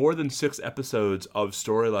had more than 6 episodes of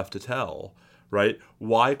story left to tell, right?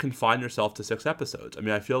 Why confine yourself to 6 episodes? I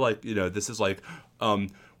mean, I feel like, you know, this is like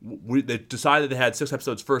they decided they had 6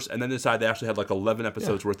 episodes first, and then decided they actually had like 11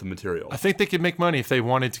 episodes worth of material. I think they could make money if they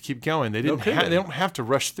wanted to keep going. They didn't. They don't have to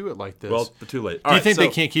rush through it like this. Well, but too late. Do you think they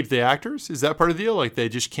can't keep the actors? Is that part of the deal? Like they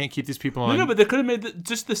just can't keep these people on? No, but they could have made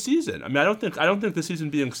just the season. I mean, I don't think the season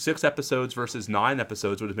being 6 episodes versus 9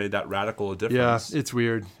 episodes would have made that radical a difference. Yeah, it's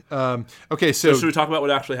weird. Okay, so should we talk about what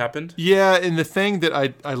actually happened? Yeah, and the thing that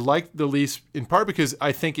I liked the least, in part because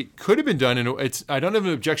I think it could have been done, and I don't have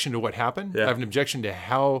an objection to what happened. Yeah. I have an objection to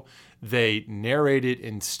how they narrated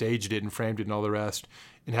and staged it and framed it and all the rest,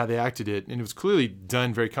 and how they acted it, and it was clearly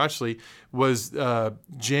done very consciously, was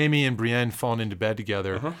Jaime and Brienne falling into bed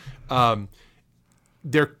together. Uh-huh.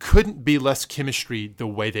 There couldn't be less chemistry the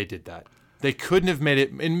way they did that. They couldn't have made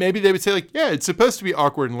it, and maybe they would say like, yeah, it's supposed to be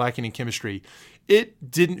awkward and lacking in chemistry. It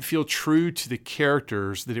didn't feel true to the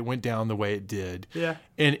characters that it went down the way it did. Yeah.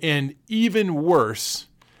 And even worse,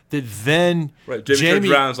 that then Jaime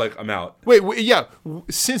Brown's like, I'm out. Wait, yeah.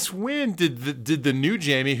 Since when did the new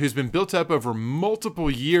Jaime, who's been built up over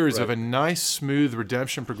multiple years of a nice, smooth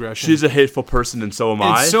redemption progression? She's a hateful person, and so am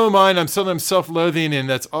I. And so am I. And I'm self-loathing, and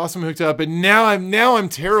that's awesome hooked up. And now I'm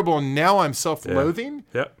terrible, and now I'm self-loathing.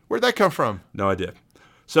 Yeah. Where'd that come from? No idea.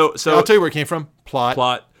 So I'll tell you where it came from.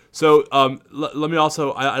 Plot. So let me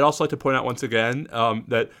also. I'd also like to point out once again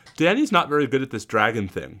that Dany's not very good at this dragon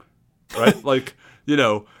thing, right? Like. You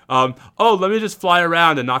know, let me just fly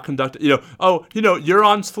around and not conduct. You know,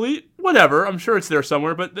 Euron's fleet, whatever. I'm sure it's there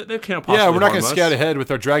somewhere, but they can't possibly. Yeah, we're not going to scout ahead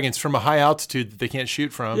with our dragons from a high altitude that they can't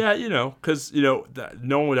shoot from. Yeah, you know, because no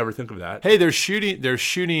one would ever think of that. Hey, they're shooting.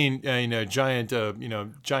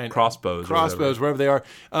 Giant crossbows, wherever they are.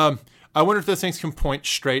 I wonder if those things can point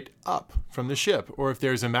straight up from the ship, or if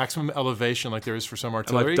there's a maximum elevation like there is for some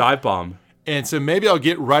artillery. And like dive bomb. And so maybe I'll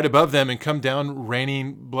get right above them and come down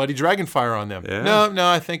raining bloody dragon fire on them. Yeah. No,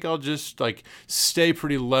 I think I'll just like stay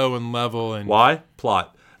pretty low and level. And why?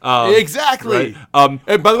 Plot. Exactly. Right.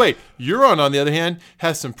 And by the way, Euron, on the other hand,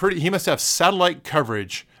 has he must have satellite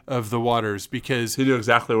coverage of the waters because he knew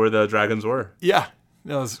exactly where the dragons were. Yeah.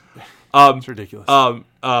 It's ridiculous.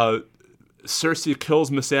 Cersei kills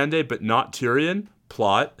Missandei, but not Tyrion.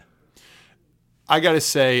 Plot. I got to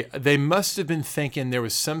say, they must have been thinking there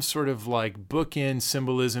was some sort of like bookend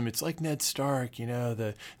symbolism. It's like Ned Stark,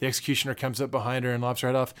 the executioner comes up behind her and lops her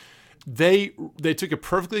head off. They took a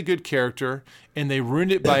perfectly good character and they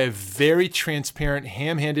ruined it by a very transparent,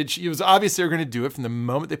 ham-handed. It was obvious they were going to do it from the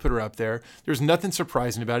moment they put her up there. There was nothing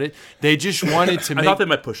surprising about it. They just wanted to I thought they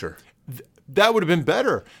might push her. That would have been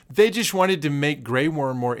better. They just wanted to make Grey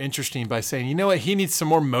Worm more interesting by saying, you know what, he needs some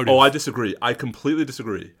more motive. Oh, I disagree. I completely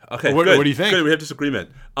disagree. Okay, what do you think? Good, we have disagreement.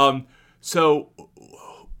 So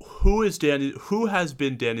who has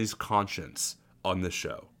been Dany's conscience on this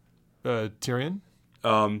show? Tyrion?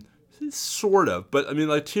 Sort of, but I mean,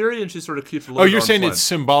 like Tyrion, she sort of keeps. Oh, you're saying it's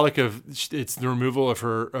symbolic of it's the removal of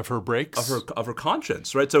her breaks of her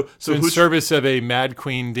conscience, right? So in service of a Mad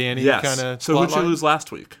Queen Dany kind of. So who did she lose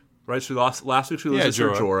last week? Right, she lost last week. She loses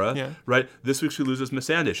Jorah. Yeah. Right, this week she loses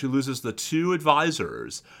Missandei. She loses the two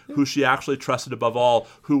advisors who she actually trusted above all,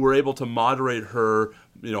 who were able to moderate her,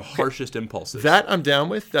 harshest impulses. That I'm down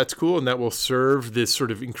with. That's cool, and that will serve this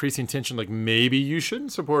sort of increasing tension. Like maybe you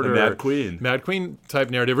shouldn't support her. Mad Queen type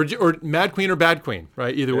narrative, or Mad Queen or Bad Queen,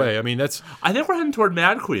 right? Either way. I mean, I think we're heading toward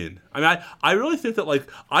Mad Queen. I mean, I really think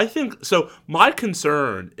that so. My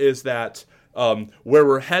concern is that. Where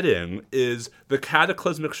we're heading is the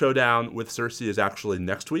cataclysmic showdown with Cersei is actually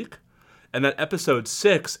next week, and that episode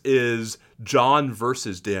 6 is Jon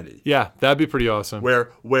versus Dany. Yeah, that'd be pretty awesome.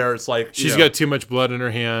 Where it's like she's got too much blood in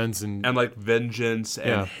her hands and like vengeance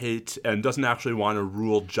and hate, and doesn't actually want to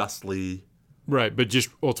rule justly. Right, but just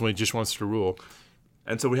ultimately just wants to rule.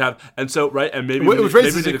 And so we have, and maybe we need a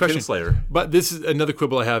Kingslayer. But this is another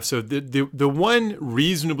quibble I have. So the one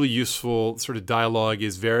reasonably useful sort of dialogue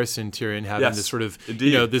is Varys and Tyrion having this sort of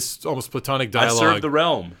this almost platonic dialogue. I serve the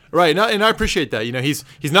realm, right? And I appreciate that.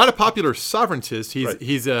 He's not a popular sovereigntist.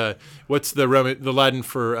 He's what's the Latin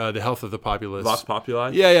for the health of the populace? Vox populi.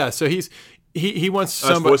 Yeah. So he wants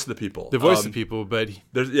somebody. Voice of the people. The voice of the people, but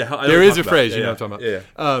there is a phrase, you know what I'm talking about.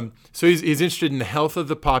 Yeah. So he's interested in the health of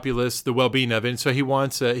the populace, the well-being of it, and so he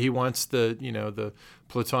wants the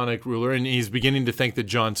platonic ruler, and he's beginning to think that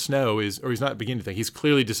Jon Snow is, or he's not beginning to think, he's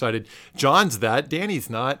clearly decided Jon's that, Dany's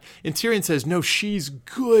not, and Tyrion says, no, she's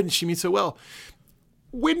good, and she means so well.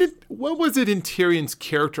 What was it in Tyrion's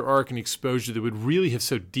character arc and exposure that would really have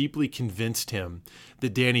so deeply convinced him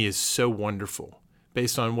that Dany is so wonderful?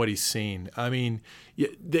 Based on what he's seen. I mean,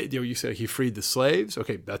 you said he freed the slaves.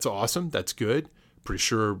 Okay, that's awesome. That's good. Pretty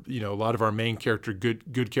sure, a lot of our main character,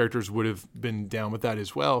 good characters would have been down with that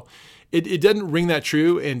as well. It doesn't ring that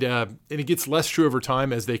true, and it gets less true over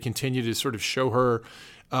time as they continue to sort of show her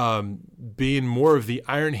being more of the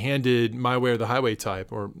iron-handed, my way or the highway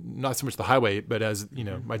type, or not so much the highway, but as,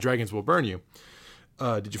 my dragons will burn you.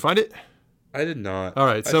 Did you find it? I did not. All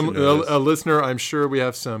right, a listener, I'm sure we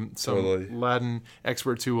have some totally. Latin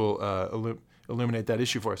experts who will illuminate that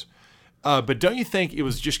issue for us. But don't you think it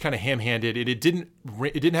was just kind of ham-handed? It didn't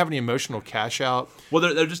have any emotional cash out.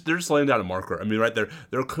 Well, they're just laying down a marker. I mean, right,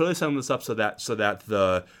 they're clearly setting this up so that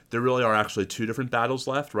there really are actually two different battles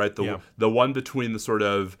left, right? The one between the sort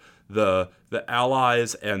of the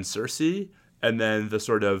allies and Cersei. And then the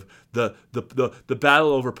sort of the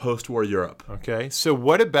battle over post-war Europe. Okay, so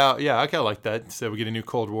what about I kind of like that. So we get a new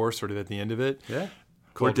Cold War sort of at the end of it. Yeah,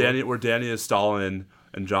 where Dany is Stalin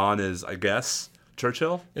and Jon is, I guess,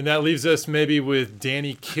 Churchill. And that leaves us maybe with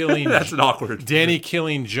Dany killing. That's an awkward. Dany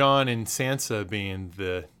killing Jon and Sansa being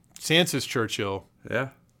Sansa's Churchill. Yeah.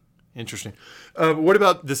 Interesting. What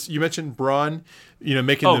about this? You mentioned Bron,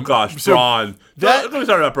 making. Oh gosh, Bron. Let me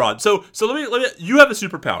talk about Bron. So let me. You have a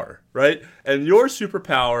superpower, right? And your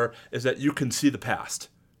superpower is that you can see the past,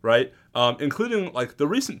 right? Including like the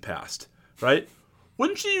recent past, right?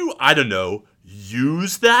 Wouldn't you? I don't know.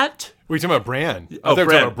 Use that? We're talking about Bran.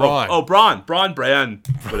 Bran. Bron. Bran.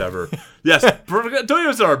 Whatever. Yes. Don't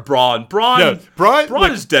use our Bron. Bron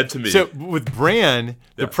is dead to me. So with Bran,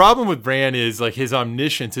 the problem with Bran is like his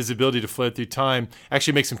omniscience, his ability to float through time,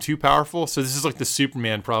 actually makes him too powerful. So this is like the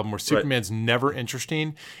Superman problem, where Superman's never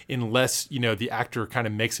interesting unless the actor kind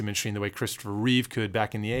of makes him interesting the way Christopher Reeve could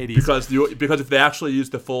back in the 80s. Because if they actually use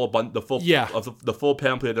the full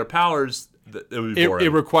panoply of their powers, it would be boring. It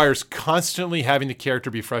requires constantly having the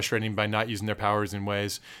character be frustrating by not using their powers in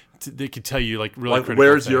ways they could tell you like really critical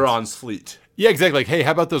where's things. Euron's fleet? Yeah, exactly. Like, hey,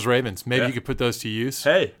 how about those ravens? Maybe you could put those to use.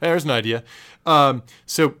 Hey, there's an idea.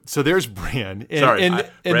 So there's Bran, and Bran,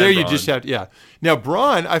 there you Bron. just have Now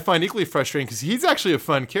Bron, I find equally frustrating because he's actually a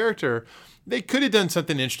fun character, they could have done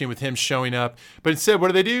something interesting with him showing up. But instead,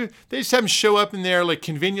 what do? They just have him show up in there, like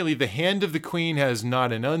conveniently, the hand of the queen has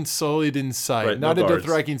not an unsullied in sight, Right, not no a guards.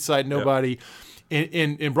 Dothraki in sight, nobody.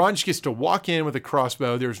 And Bron just gets to walk in with a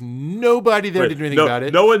crossbow. There's nobody there to do anything about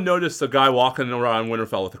it. No one noticed the guy walking around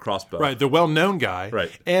Winterfell with a crossbow. Right, the well-known guy.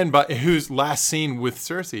 Right. And who's last seen with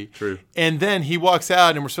Cersei. True. And then he walks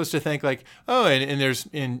out, and we're supposed to think like, oh, and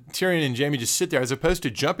Tyrion and Jaime just sit there, as opposed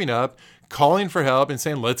to jumping up, calling for help, and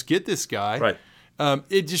saying, let's get this guy. Right.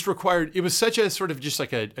 It just required. It was such a sort of just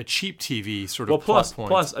like a cheap TV sort of plot point.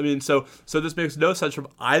 Plus, I mean, so this makes no sense from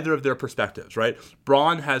either of their perspectives, right?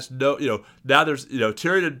 Bron has no, now there's,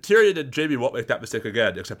 Tyrion and Jaime won't make that mistake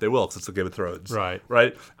again, except they will, because it's the Game of Thrones,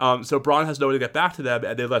 right? So Bron has no way to get back to them,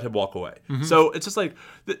 and they let him walk away. Mm-hmm. So it's just like,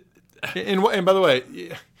 and by the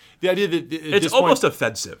way. The idea that it's almost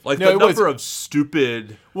offensive, like the number of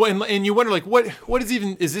stupid. Well, and you wonder, like, what is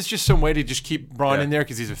even? Is this just some way to just keep Bron in there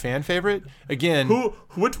because he's a fan favorite? Again,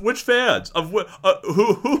 which fans of who?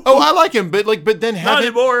 Oh, I like him, but then have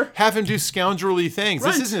him do scoundrelly things.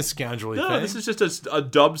 Right. This isn't a scoundrelly thing. No, this is just a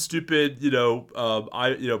dumb, stupid.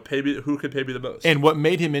 Pay me who can pay me the most. And what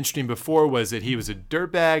made him interesting before was that he was a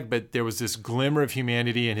dirtbag, but there was this glimmer of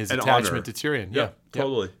humanity in his attachment to Tyrion. Yeah,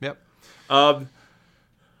 totally. Yep.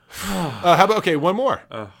 How about one more?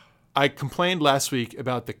 I complained last week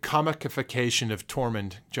about the comicification of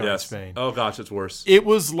Tormund, Jon Spain. Oh gosh, it's worse. It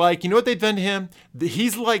was like, you know what they've done to him?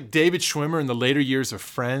 He's like David Schwimmer in the later years of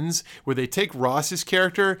Friends, where they take Ross's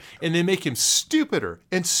character and they make him stupider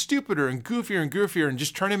and stupider and goofier and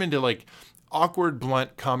just turn him into like awkward,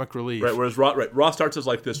 blunt comic relief. Right, whereas Ross starts as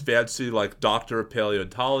like this fancy like doctor of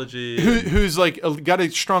paleontology, who's like got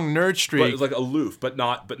a strong nerd streak. But it's like aloof, but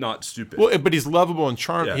not stupid. Well, but he's lovable and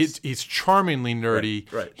charming. Yes. He's charmingly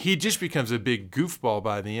nerdy. Right. He just becomes a big goofball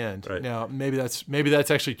by the end. Right. Now, maybe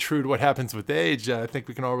that's actually true to what happens with age. I think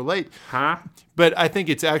we can all relate. Huh? But I think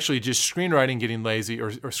it's actually just screenwriting getting lazy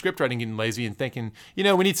or script writing getting lazy and thinking, we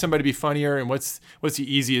need somebody to be funnier, and what's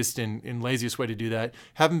the easiest and laziest way to do that?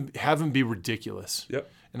 Have him be ridiculous. Yep.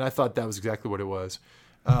 And I thought that was exactly what it was.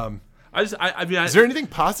 Is there anything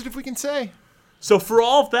positive we can say? So for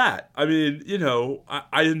all of that, I mean,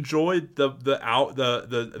 I enjoyed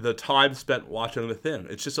the time spent watching the thing.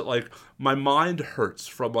 It's just that, like, my mind hurts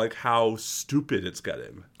from like how stupid it's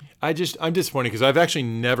getting. I'm disappointed because I've actually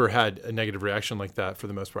never had a negative reaction like that for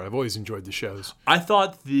the most part. I've always enjoyed the shows. I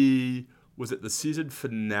thought was it the season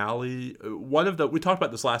finale? We talked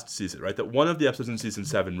about this last season, right? That one of the episodes in season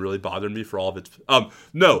 7 really bothered me for all of its.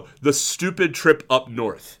 The stupid trip up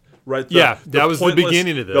north. Right. That was the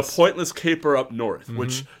beginning of this. The pointless caper up north,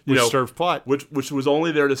 which served plot, which was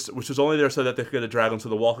only there so that they could get a dragon so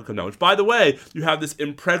the wall could come down. Which, by the way, you have this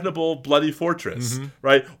impregnable, bloody fortress,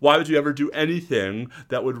 right? Why would you ever do anything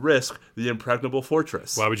that would risk the impregnable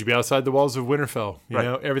fortress? Why would you be outside the walls of Winterfell? You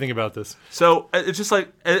know everything about this. So it's just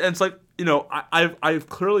like, and it's like, I've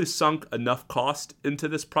clearly sunk enough cost into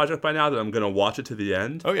this project by now that I'm going to watch it to the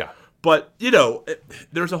end. Oh yeah. But,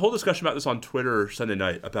 there's a whole discussion about this on Twitter Sunday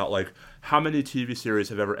night about, like, how many TV series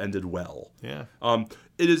have ever ended well. Yeah.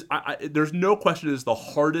 It is, there's no question it is the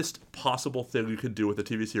hardest possible thing you can do with a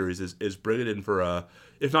TV series is bring it in for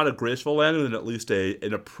if not a graceful ending, then at least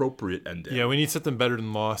an appropriate ending. Yeah, we need something better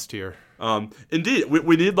than Lost here. Indeed.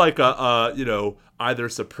 We need, like, either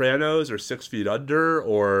Sopranos or 6 Feet Under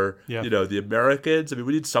or, The Americans. I mean,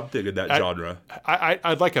 we need something in that genre.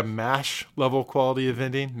 I'd like a MASH level quality of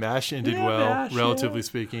ending. MASH ended relatively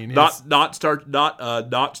speaking. Not Star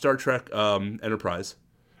Trek Enterprise.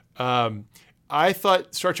 I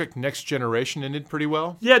thought Star Trek Next Generation ended pretty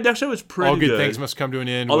well. Yeah, Next Gen was pretty good. All good things must come to an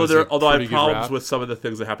end. Although I have problems with some of the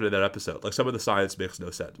things that happened in that episode. Like, some of the science makes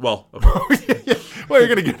no sense. Well, okay. Well, you're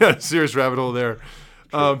going to get down a serious rabbit hole there.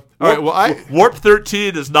 All right. Well, Warp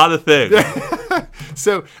 13 is not a thing.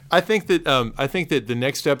 So I think that the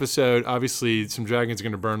next episode, obviously, some dragons are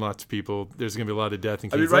going to burn lots of people. There's going to be a lot of death in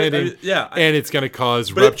King's Landing, and it's going to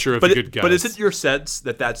cause rupture of the good guys. But is it your sense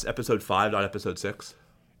that that's episode 5, not episode 6?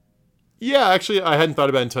 Yeah, actually, I hadn't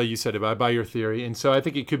thought about it until you said it. But I buy your theory, and so I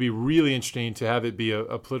think it could be really interesting to have it be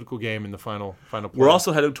a political game in the final play. We're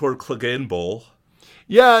also heading toward Clegane Bowl.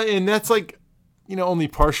 Yeah, and that's like, only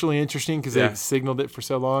partially interesting because they've signaled it for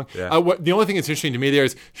so long. Yeah. The only thing that's interesting to me there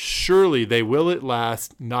is surely they will at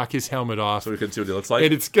last knock his helmet off. So we can see what he looks like.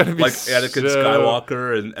 And it's going to be like Anakin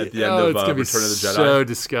Skywalker and at the end of Return of the Jedi. So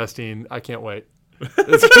disgusting. I can't wait.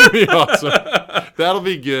 It's going to be awesome. That'll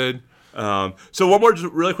be good. So one more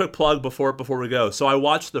just really quick plug before we go. So I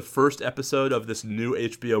watched the first episode of this new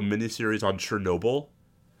HBO miniseries on Chernobyl,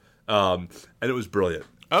 and it was brilliant.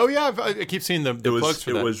 Oh yeah, I keep seeing the plugs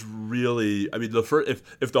for that. It was really. I mean, the first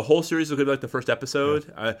if the whole series is going to be like the first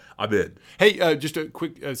episode, I'm in. Hey, just a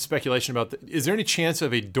quick speculation about is there any chance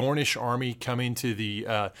of a Dornish army coming to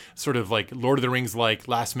the sort of like Lord of the Rings like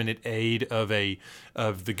last minute aid of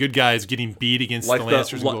the good guys getting beat against the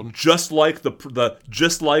Lannisters and Golden? Just like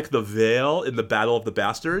the Vale in the Battle of the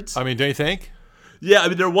Bastards. I mean, don't you think? Yeah, I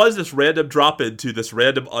mean, there was this random drop into this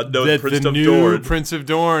random unknown Prince of Dorne. The new Prince of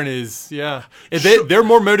Dorne is, they're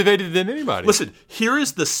more motivated than anybody. Listen, here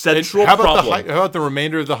is the central problem. How about the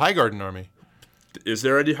remainder of the Highgarden army? Is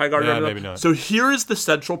there any Highgarden army? Maybe not. So here is the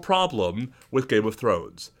central problem with Game of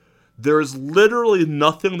Thrones. There is literally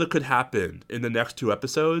nothing that could happen in the next 2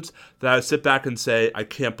 episodes that I would sit back and say, I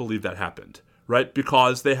can't believe that happened, right?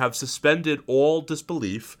 Because they have suspended all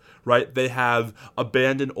disbelief, right? They have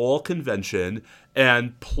abandoned all convention,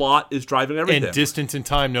 and plot is driving everything. And distance and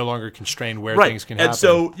time no longer constrain where right. things can happen. And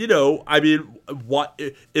so, I mean, what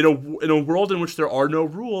in a world in which there are no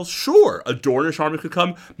rules, sure, a Dornish army could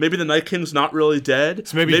come. Maybe the Night King's not really dead.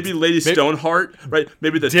 So maybe Lady Stoneheart, right?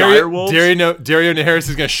 Maybe the direwolves. Dario Naharis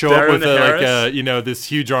is going to show up with this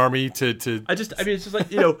huge army to. It's just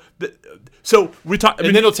like so we talk.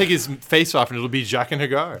 And then he'll take his face off, and it'll be Jaqen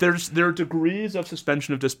H'ghar. There are degrees of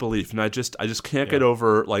suspension of disbelief, and I just can't get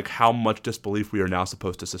over like how much disbelief we are now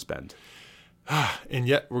supposed to suspend. And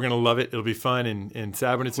yet we're gonna love it. It'll be fun, and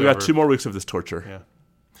sad when it's over. We got 2 more weeks of this torture.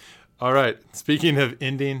 Yeah. All right. Speaking of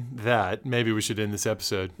ending that, maybe we should end this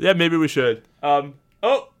episode. Yeah, maybe we should.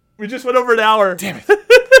 We just went over an hour. Damn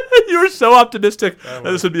it! You were so optimistic that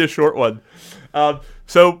this would be a short one.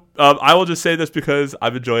 So I will just say this because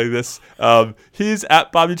I'm enjoying this. He's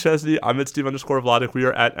at Bobby Chesney. I'm at Steve_Vladeck. We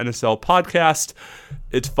are at NSL Podcast.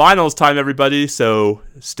 It's finals time, everybody. So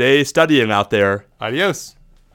stay studying out there. Adios.